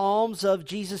those are psalms of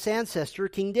Jesus' ancestor,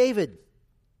 King David.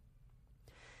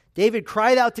 David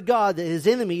cried out to God that his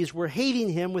enemies were hating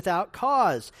him without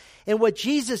cause. And what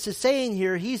Jesus is saying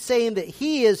here, he's saying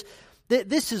that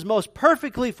this is most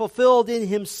perfectly fulfilled in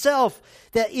himself,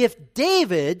 that if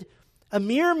David, a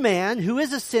mere man who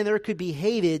is a sinner, could be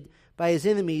hated by his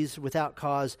enemies without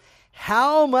cause,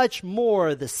 how much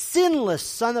more the sinless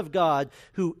Son of God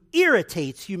who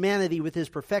irritates humanity with his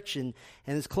perfection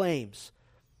and his claims.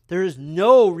 There is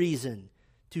no reason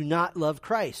to not love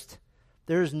Christ.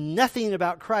 There is nothing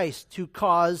about Christ to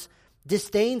cause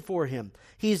disdain for him.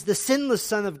 He's the sinless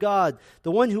Son of God,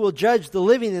 the one who will judge the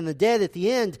living and the dead at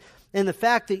the end. And the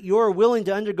fact that you're willing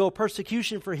to undergo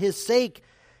persecution for his sake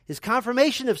is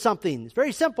confirmation of something. It's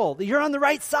very simple, that you're on the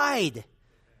right side.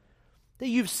 That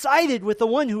you've sided with the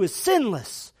one who is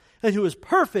sinless and who is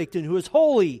perfect and who is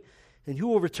holy and who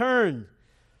will return.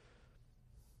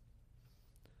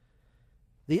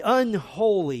 The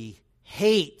unholy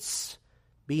hates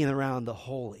being around the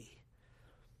holy.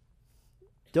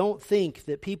 don't think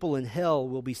that people in hell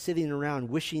will be sitting around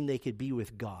wishing they could be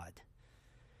with God.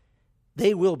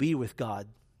 They will be with God.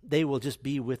 They will just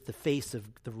be with the face of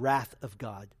the wrath of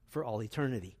God for all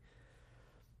eternity.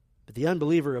 But the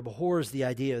unbeliever abhors the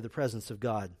idea of the presence of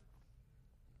God.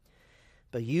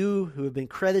 But you who have been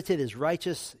credited as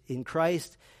righteous in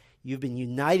Christ, you've been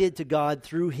united to God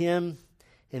through Him,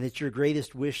 and it's your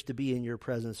greatest wish to be in your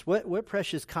presence. What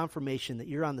precious confirmation that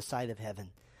you're on the side of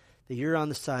heaven, that you're on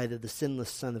the side of the sinless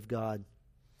Son of God.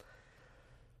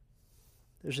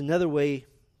 There's another way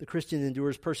the Christian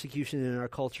endures persecution in our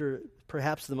culture,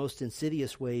 perhaps the most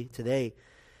insidious way today,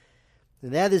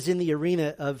 and that is in the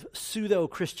arena of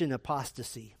pseudo-Christian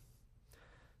apostasy.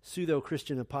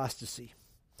 Pseudo-Christian apostasy.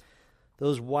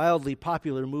 Those wildly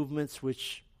popular movements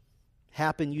which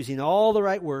happen using all the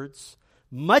right words,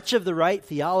 much of the right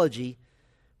theology,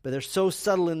 but they're so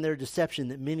subtle in their deception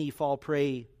that many fall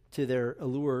prey to their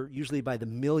allure, usually by the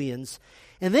millions.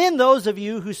 And then those of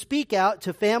you who speak out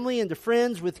to family and to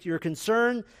friends with your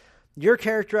concern, you're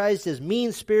characterized as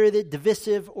mean-spirited,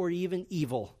 divisive, or even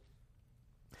evil.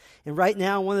 And right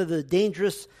now, one of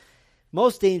the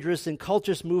most dangerous and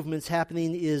cultist movements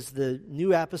happening is the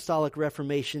New Apostolic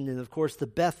Reformation. And of course, the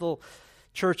Bethel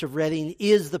Church of Reading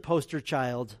is the poster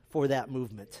child for that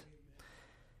movement.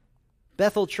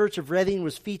 Bethel Church of Reading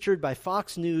was featured by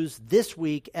Fox News this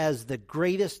week as the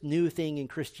greatest new thing in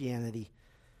Christianity.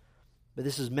 But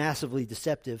this is massively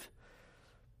deceptive.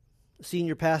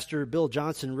 Senior pastor Bill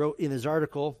Johnson wrote in this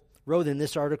article,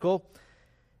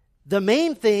 the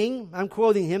main thing, I'm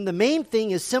quoting him, the main thing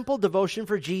is simple devotion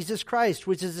for Jesus Christ,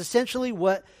 which is essentially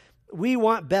what we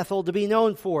want Bethel to be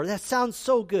known for. That sounds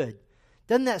so good.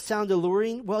 Doesn't that sound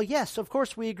alluring? Well, yes, of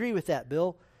course we agree with that,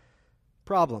 Bill.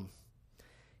 Problem.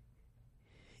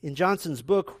 In Johnson's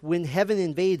book, When Heaven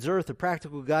Invades Earth, A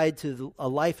Practical Guide to a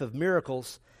Life of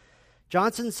Miracles,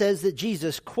 Johnson says that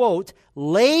Jesus, quote,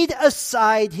 laid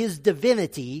aside his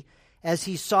divinity as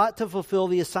he sought to fulfill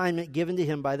the assignment given to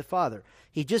him by the Father.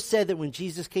 He just said that when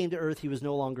Jesus came to earth, he was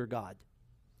no longer God.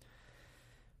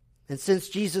 And since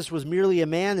Jesus was merely a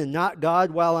man and not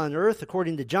God while on earth,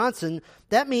 according to Johnson,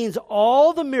 that means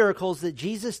all the miracles that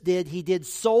Jesus did, he did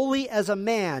solely as a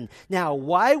man. Now,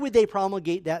 why would they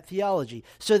promulgate that theology?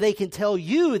 So they can tell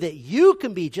you that you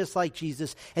can be just like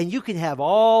Jesus and you can have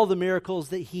all the miracles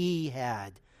that he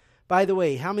had. By the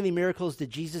way, how many miracles did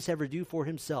Jesus ever do for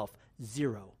himself?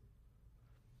 0.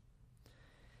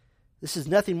 This is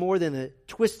nothing more than a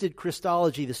twisted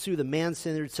Christology to soothe a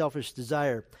man-centered, selfish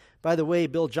desire. By the way,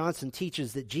 Bill Johnson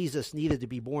teaches that Jesus needed to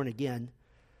be born again,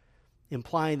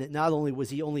 implying that not only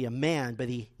was he only a man, but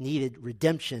he needed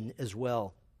redemption as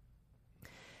well.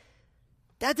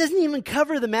 That doesn't even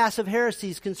cover the massive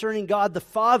heresies concerning God the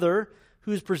Father,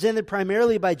 who's presented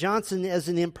primarily by Johnson as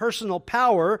an impersonal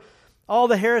power, all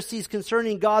the heresies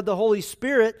concerning God the Holy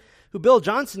Spirit, who Bill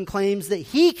Johnson claims that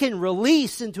he can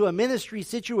release into a ministry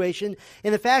situation.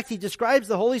 And in fact, he describes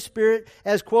the Holy Spirit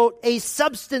as, quote, a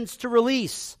substance to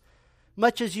release,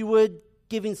 much as you would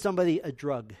giving somebody a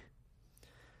drug.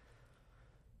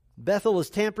 Bethel is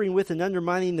tampering with and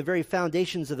undermining the very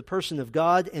foundations of the person of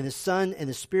God and His Son and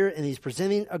His Spirit, and he's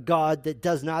presenting a God that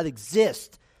does not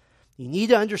exist. You need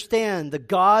to understand the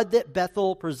God that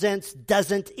Bethel presents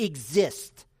doesn't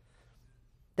exist.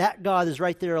 That God is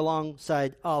right there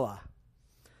alongside Allah.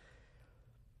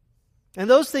 And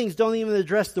those things don't even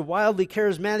address the wildly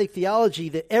charismatic theology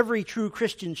that every true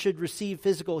Christian should receive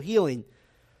physical healing.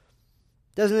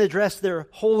 It doesn't address their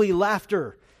holy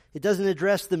laughter. It doesn't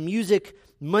address the music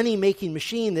money-making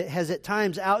machine that has at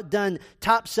times outdone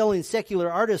top-selling secular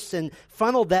artists and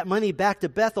funneled that money back to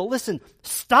Bethel. Listen,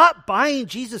 stop buying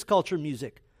Jesus culture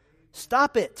music.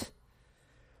 Stop it.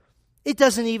 It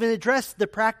doesn't even address the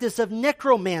practice of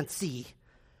necromancy,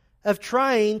 of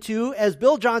trying to, as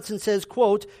Bill Johnson says,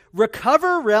 quote,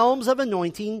 recover realms of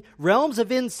anointing, realms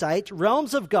of insight,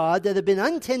 realms of God that have been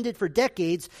untended for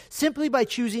decades simply by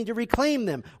choosing to reclaim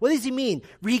them. What does he mean?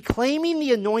 Reclaiming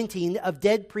the anointing of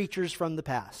dead preachers from the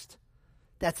past.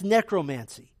 That's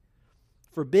necromancy,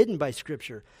 forbidden by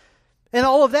Scripture. And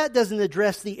all of that doesn't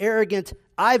address the arrogant,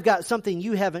 I've got something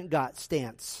you haven't got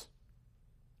stance.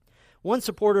 One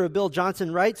supporter of Bill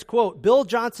Johnson writes, quote, Bill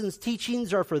Johnson's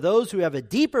teachings are for those who have a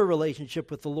deeper relationship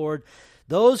with the Lord.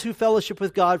 Those who fellowship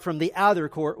with God from the outer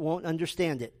court won't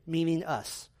understand it, meaning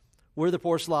us. We're the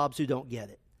poor slobs who don't get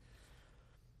it.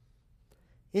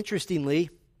 Interestingly,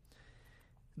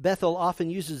 Bethel often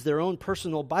uses their own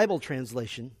personal Bible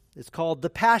translation. It's called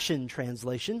the Passion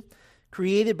Translation,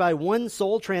 created by one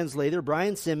sole translator,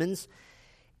 Brian Simmons.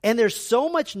 And there's so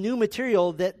much new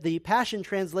material that the Passion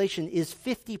Translation is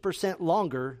 50%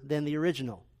 longer than the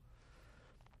original.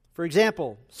 For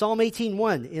example, Psalm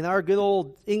 18:1 in our good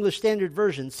old English Standard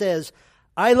Version says,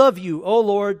 I love you, O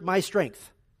Lord, my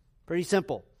strength. Pretty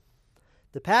simple.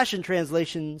 The Passion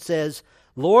Translation says,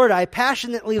 Lord, I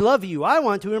passionately love you. I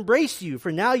want to embrace you,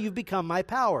 for now you've become my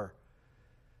power.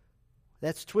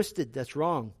 That's twisted. That's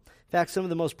wrong. In fact, some of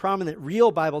the most prominent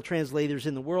real Bible translators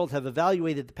in the world have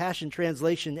evaluated the Passion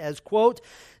Translation as, quote,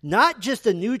 not just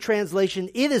a new translation,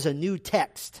 it is a new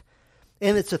text.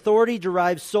 And its authority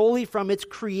derives solely from its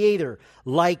creator.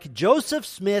 Like Joseph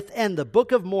Smith and the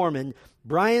Book of Mormon,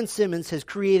 Brian Simmons has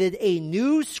created a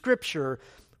new scripture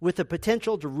with the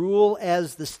potential to rule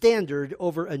as the standard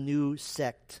over a new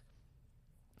sect.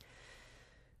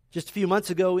 Just a few months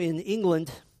ago in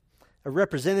England, a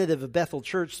representative of Bethel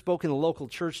Church spoke in a local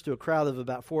church to a crowd of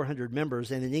about 400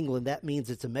 members, and in England that means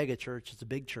it's a mega church, it's a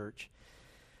big church.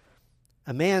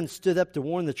 A man stood up to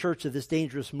warn the church of this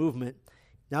dangerous movement.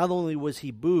 Not only was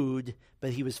he booed,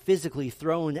 but he was physically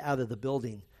thrown out of the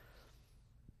building.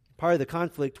 Part of the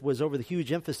conflict was over the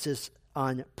huge emphasis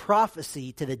on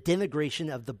prophecy to the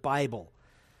denigration of the Bible.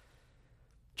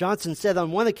 Johnson said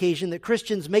on one occasion that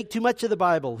Christians make too much of the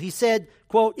Bible. He said,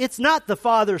 quote, it's not the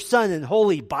Father, Son, and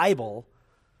Holy Bible.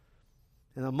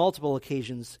 And on multiple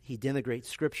occasions, he denigrates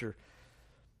Scripture.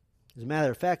 As a matter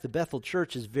of fact, the Bethel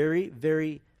Church is very,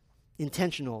 very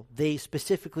intentional. They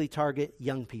specifically target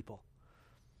young people,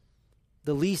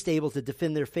 the least able to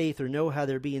defend their faith or know how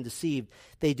they're being deceived.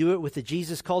 They do it with the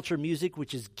Jesus culture music,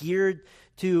 which is geared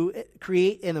to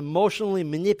create an emotionally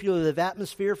manipulative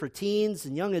atmosphere for teens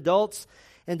and young adults,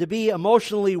 and to be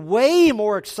emotionally way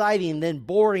more exciting than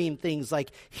boring things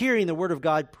like hearing the Word of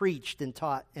God preached and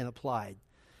taught and applied.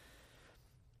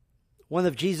 One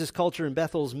of Jesus culture and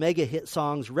Bethel's mega hit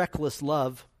songs, Reckless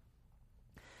Love.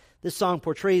 This song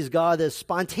portrays God as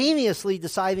spontaneously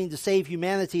deciding to save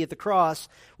humanity at the cross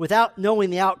without knowing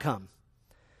the outcome.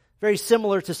 Very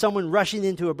similar to someone rushing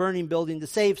into a burning building to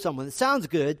save someone. It sounds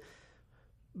good,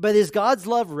 but is God's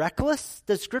love reckless?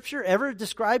 Does Scripture ever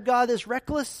describe God as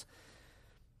reckless?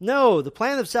 No, the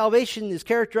plan of salvation is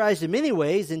characterized in many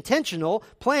ways: intentional,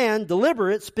 planned,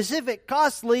 deliberate, specific,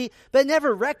 costly, but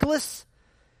never reckless.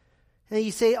 And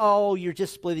you say, oh, you're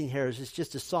just splitting hairs. It's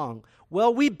just a song.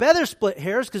 Well, we better split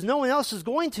hairs because no one else is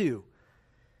going to.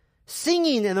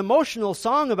 Singing an emotional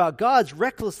song about God's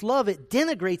reckless love, it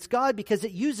denigrates God because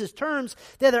it uses terms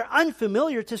that are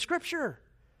unfamiliar to Scripture.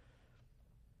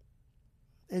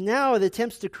 And now it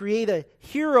attempts to create a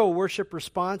hero worship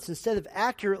response instead of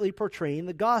accurately portraying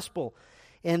the gospel.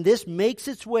 And this makes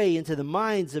its way into the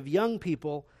minds of young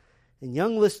people and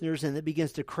young listeners, and it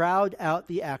begins to crowd out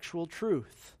the actual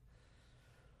truth.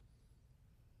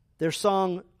 Their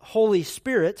song, Holy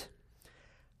Spirit,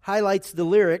 highlights the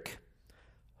lyric,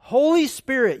 Holy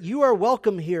Spirit, you are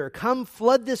welcome here. Come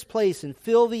flood this place and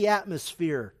fill the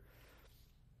atmosphere.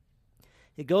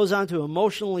 It goes on to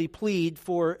emotionally plead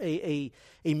for a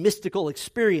mystical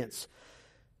experience.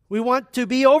 We want to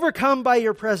be overcome by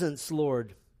your presence,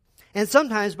 Lord. And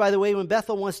sometimes, by the way, when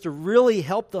Bethel wants to really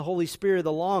help the Holy Spirit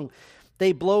along,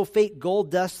 they blow fake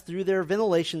gold dust through their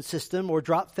ventilation system or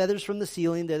drop feathers from the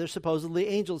ceiling that are supposedly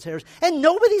angels' hairs. And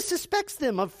nobody suspects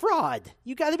them of fraud.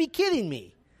 You got to be kidding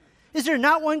me. Is there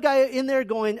not one guy in there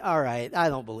going, all right, I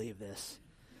don't believe this?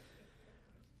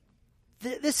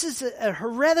 This is a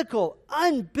heretical,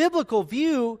 unbiblical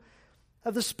view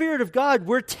of the Spirit of God.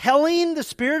 We're telling the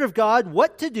Spirit of God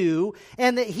what to do,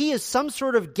 and that He is some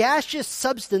sort of gaseous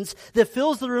substance that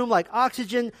fills the room like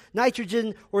oxygen,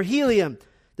 nitrogen, or helium.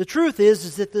 The truth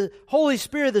is that the Holy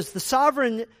Spirit is the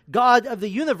sovereign God of the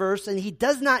universe, and He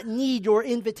does not need your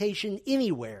invitation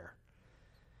anywhere.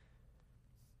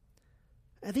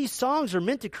 And these songs are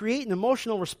meant to create an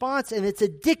emotional response, and it's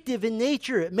addictive in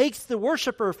nature. It makes the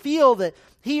worshiper feel that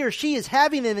he or she is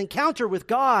having an encounter with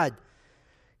God.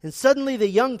 And suddenly the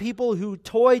young people who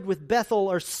toyed with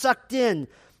Bethel are sucked in,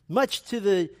 much to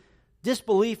the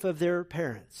disbelief of their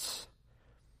parents.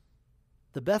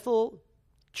 The Bethel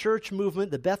church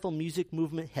movement, the Bethel music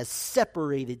movement, has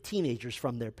separated teenagers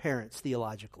from their parents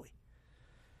theologically.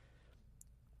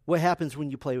 What happens when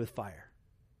you play with fire?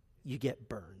 You get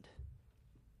burned.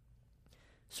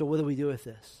 So what do we do with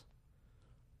this?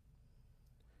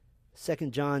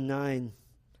 2 John 9,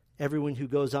 everyone who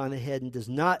goes on ahead and does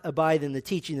not abide in the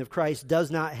teaching of Christ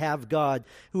does not have God.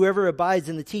 Whoever abides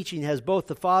in the teaching has both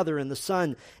the Father and the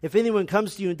Son. If anyone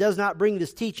comes to you and does not bring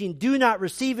this teaching, do not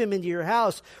receive him into your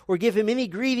house or give him any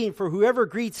greeting, for whoever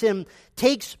greets him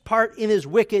takes part in his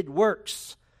wicked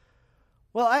works.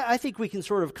 Well, I think we can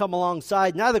sort of come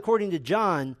alongside, not according to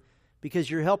John, because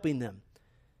you're helping them.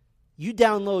 You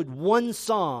download one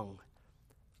song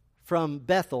from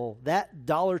Bethel, that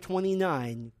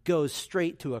 $1.29 goes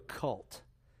straight to a cult.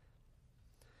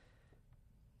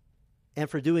 and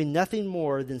for doing nothing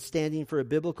more than standing for a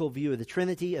biblical view of the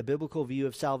Trinity, a biblical view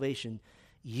of salvation,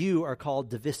 you are called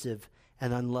divisive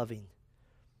and unloving.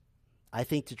 I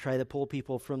think to try to pull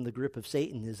people from the grip of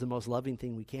Satan is the most loving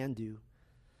thing we can do.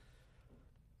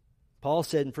 Paul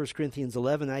said in 1 Corinthians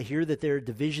 11, I hear that there are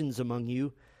divisions among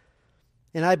you,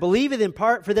 and I believe it in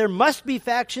part, for there must be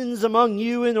factions among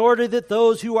you in order that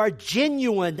those who are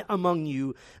genuine among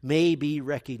you may be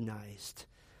recognized.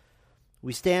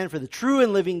 We stand for the true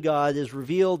and living God as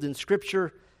revealed in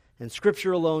Scripture and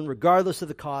Scripture alone, regardless of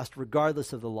the cost,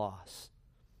 regardless of the loss.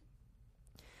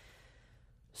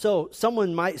 So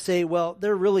someone might say, well,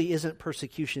 there really isn't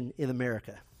persecution in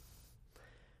America.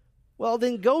 Well,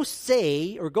 then go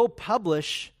say or go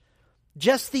publish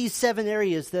just these 7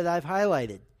 areas that I've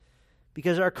highlighted.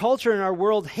 Because our culture and our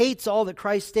world hates all that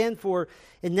Christ stands for.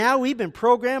 And now we've been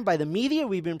programmed by the media,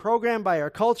 we've been programmed by our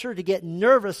culture to get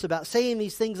nervous about saying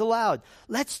these things aloud.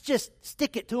 Let's just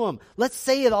stick it to them. Let's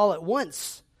say it all at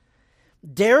once.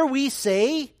 Dare we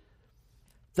say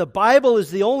the Bible is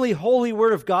the only holy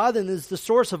word of God and is the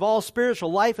source of all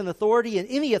spiritual life and authority, and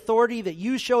any authority that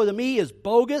you show to me is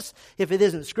bogus if it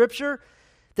isn't Scripture?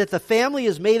 That the family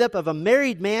is made up of a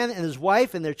married man and his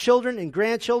wife and their children and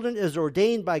grandchildren as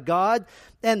ordained by God,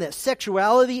 and that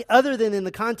sexuality, other than in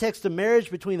the context of marriage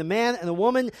between the man and the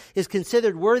woman, is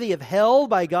considered worthy of hell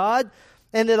by God,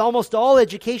 and that almost all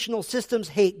educational systems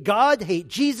hate God, hate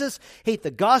Jesus, hate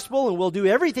the gospel, and will do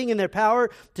everything in their power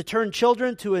to turn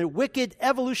children to a wicked,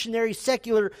 evolutionary,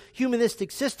 secular,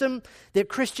 humanistic system, that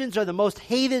Christians are the most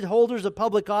hated holders of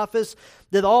public office,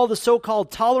 that all the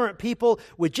so-called tolerant people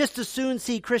would just as soon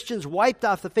see Christians wiped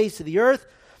off the face of the earth.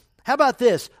 How about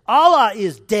this? Allah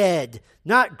is dead,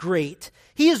 not great.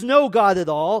 He is no God at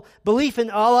all. Belief in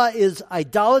Allah is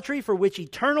idolatry for which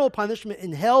eternal punishment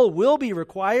in hell will be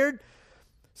required.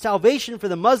 Salvation for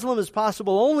the Muslim is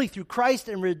possible only through Christ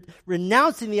and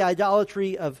renouncing the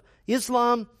idolatry of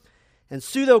Islam. And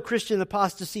pseudo-Christian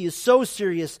apostasy is so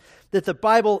serious that the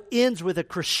Bible ends with a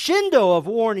crescendo of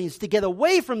warnings to get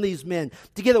away from these men,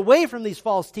 to get away from these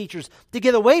false teachers, to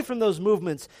get away from those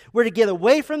movements. We're to get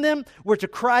away from them. We're to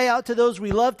cry out to those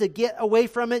we love to get away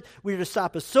from it. We're to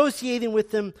stop associating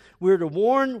with them. We're to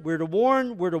warn,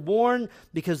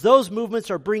 because those movements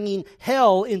are bringing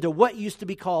hell into what used to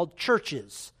be called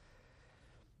churches.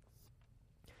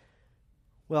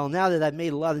 Well, now that I've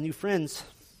made a lot of new friends,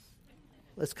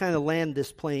 let's kind of land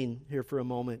this plane here for a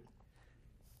moment.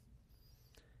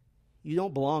 You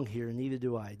don't belong here, neither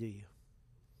do I, do you?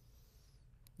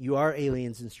 You are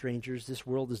aliens and strangers. This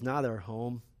world is not our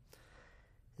home.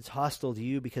 It's hostile to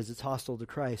you because it's hostile to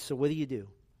Christ. So what do?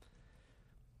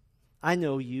 I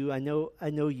know you. I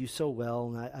know you so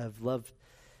well, and I've loved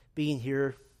being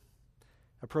here,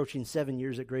 approaching 7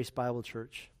 years at Grace Bible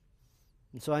Church.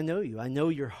 And so I know you. I know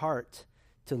your heart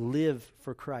to live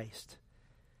for Christ.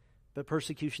 But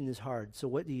persecution is hard. So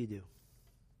what do?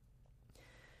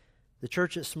 The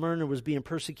church at Smyrna was being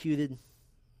persecuted.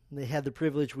 They had the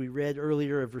privilege we read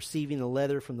earlier of receiving a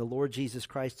letter from the Lord Jesus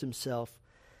Christ himself.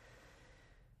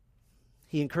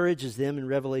 He encourages them in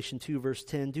Revelation 2 verse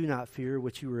 10, do not fear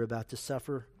what you are about to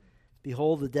suffer.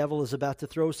 Behold, the devil is about to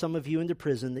throw some of you into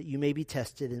prison that you may be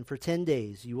tested, and for 10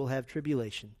 days you will have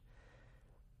tribulation.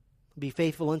 Be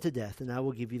faithful unto death, and I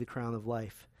will give you the crown of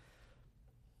life.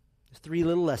 There's 3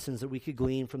 little lessons that we could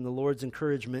glean from the Lord's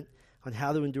encouragement on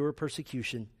how to endure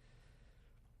persecution.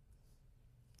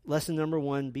 Lesson number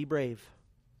 1, be brave.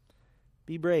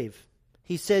 Be brave.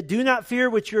 He said, do not fear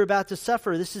what you're about to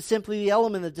suffer. This is simply the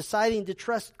element of deciding to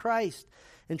trust Christ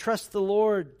and trust the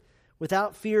Lord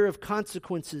without fear of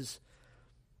consequences.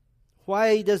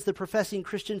 Why does the professing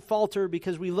Christian falter?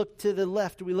 Because we look to the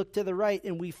left, we look to the right,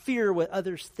 and we fear what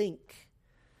others think.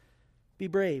 Be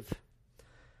brave.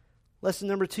 Lesson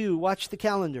number 2, watch the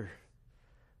calendar.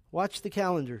 Watch the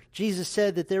calendar. Jesus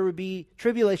said that there would be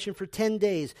tribulation for 10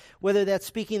 days, whether that's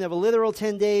speaking of a literal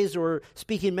 10 days or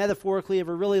speaking metaphorically of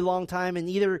a really long time. In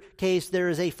either case, there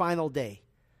is a final day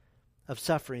of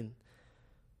suffering.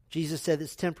 Jesus said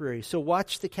it's temporary. So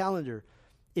watch the calendar.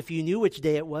 If you knew which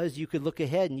day it was, you could look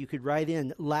ahead and you could write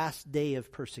in last day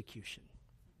of persecution.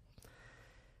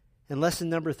 And lesson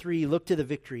number 3, look to the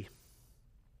victory.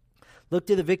 Look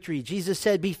to the victory. Jesus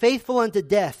said, be faithful unto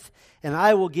death, and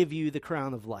I will give you the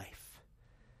crown of life.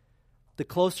 The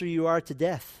closer you are to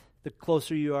death, the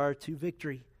closer you are to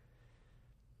victory.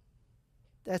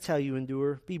 That's how you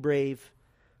endure. Be brave.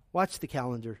 Watch the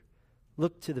calendar.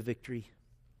 Look to the victory.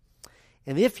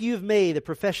 And if you've made a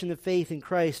profession of faith in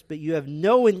Christ, but you have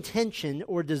no intention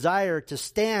or desire to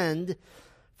stand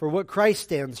for what Christ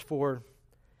stands for,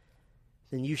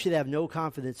 then you should have no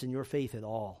confidence in your faith at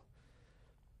all.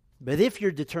 But if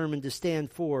you're determined to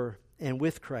stand for and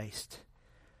with Christ.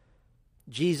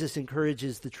 Jesus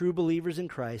encourages the true believers in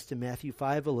Christ in Matthew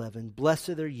 5:11.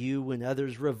 Blessed are you when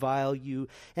others revile you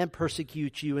and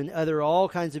persecute you and utter all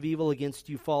kinds of evil against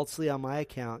you falsely on my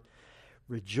account.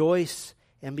 Rejoice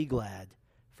and be glad,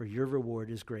 for your reward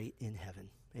is great in heaven.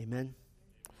 Amen.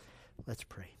 Let's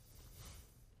pray.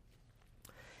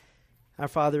 Our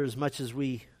Father, as much as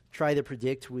we try to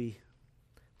predict, we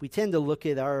tend to look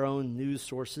at our own news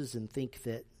sources and think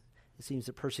that it seems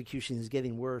that persecution is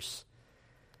getting worse.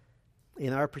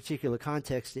 In our particular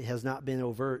context, it has not been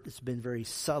overt. It's been very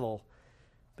subtle.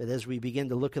 But as we begin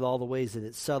to look at all the ways that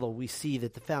it's subtle, we see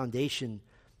that the foundation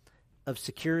of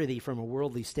security from a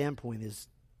worldly standpoint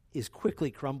is quickly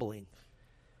crumbling,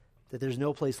 that there's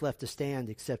no place left to stand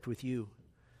except with you.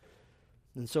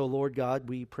 And so, Lord God,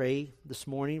 we pray this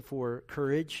morning for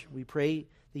courage. We pray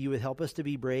that you would help us to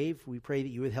be brave. We pray that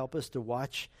you would help us to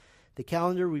watch the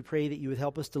calendar. We pray that you would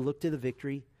help us to look to the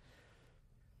victory.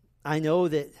 I know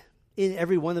that in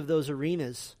every one of those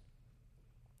arenas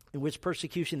in which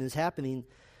persecution is happening,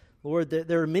 Lord,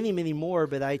 there are many, many more,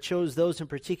 but I chose those in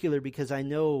particular because I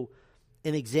know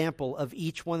an example of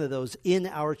each one of those in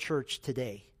our church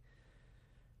today.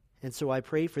 And so I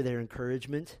pray for their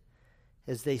encouragement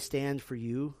as they stand for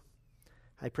you.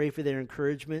 I pray for their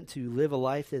encouragement to live a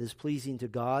life that is pleasing to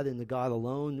God and to God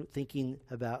alone, thinking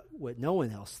about what no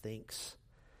one else thinks.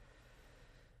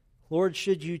 Lord,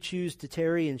 should you choose to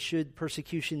tarry and should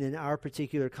persecution in our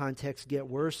particular context get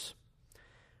worse,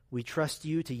 we trust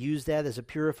you to use that as a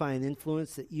purifying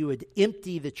influence, that you would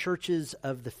empty the churches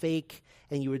of the fake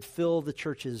and you would fill the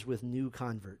churches with new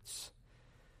converts,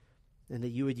 and that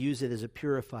you would use it as a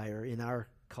purifier in our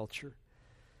culture.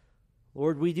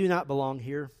 Lord, we do not belong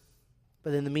here,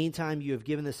 but in the meantime, you have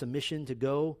given us a mission to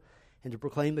go and to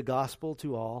proclaim the gospel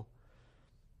to all,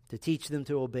 to teach them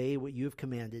to obey what you have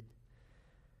commanded.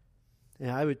 And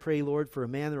I would pray, Lord, for a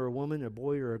man or a woman, a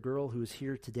boy or a girl who is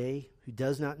here today, who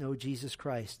does not know Jesus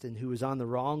Christ and who is on the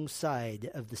wrong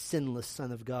side of the sinless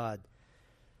Son of God,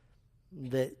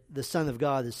 that the Son of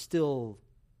God is still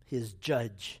his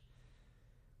judge.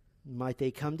 Might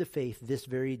they come to faith this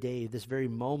very day, this very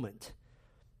moment,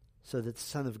 so that the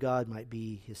Son of God might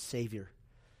be his Savior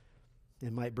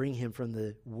and might bring him from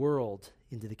the world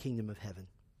into the kingdom of heaven.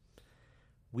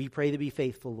 We pray to be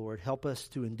faithful, Lord. Help us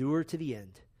to endure to the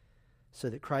end, so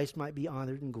that Christ might be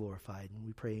honored and glorified. And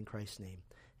we pray in Christ's name.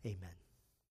 Amen.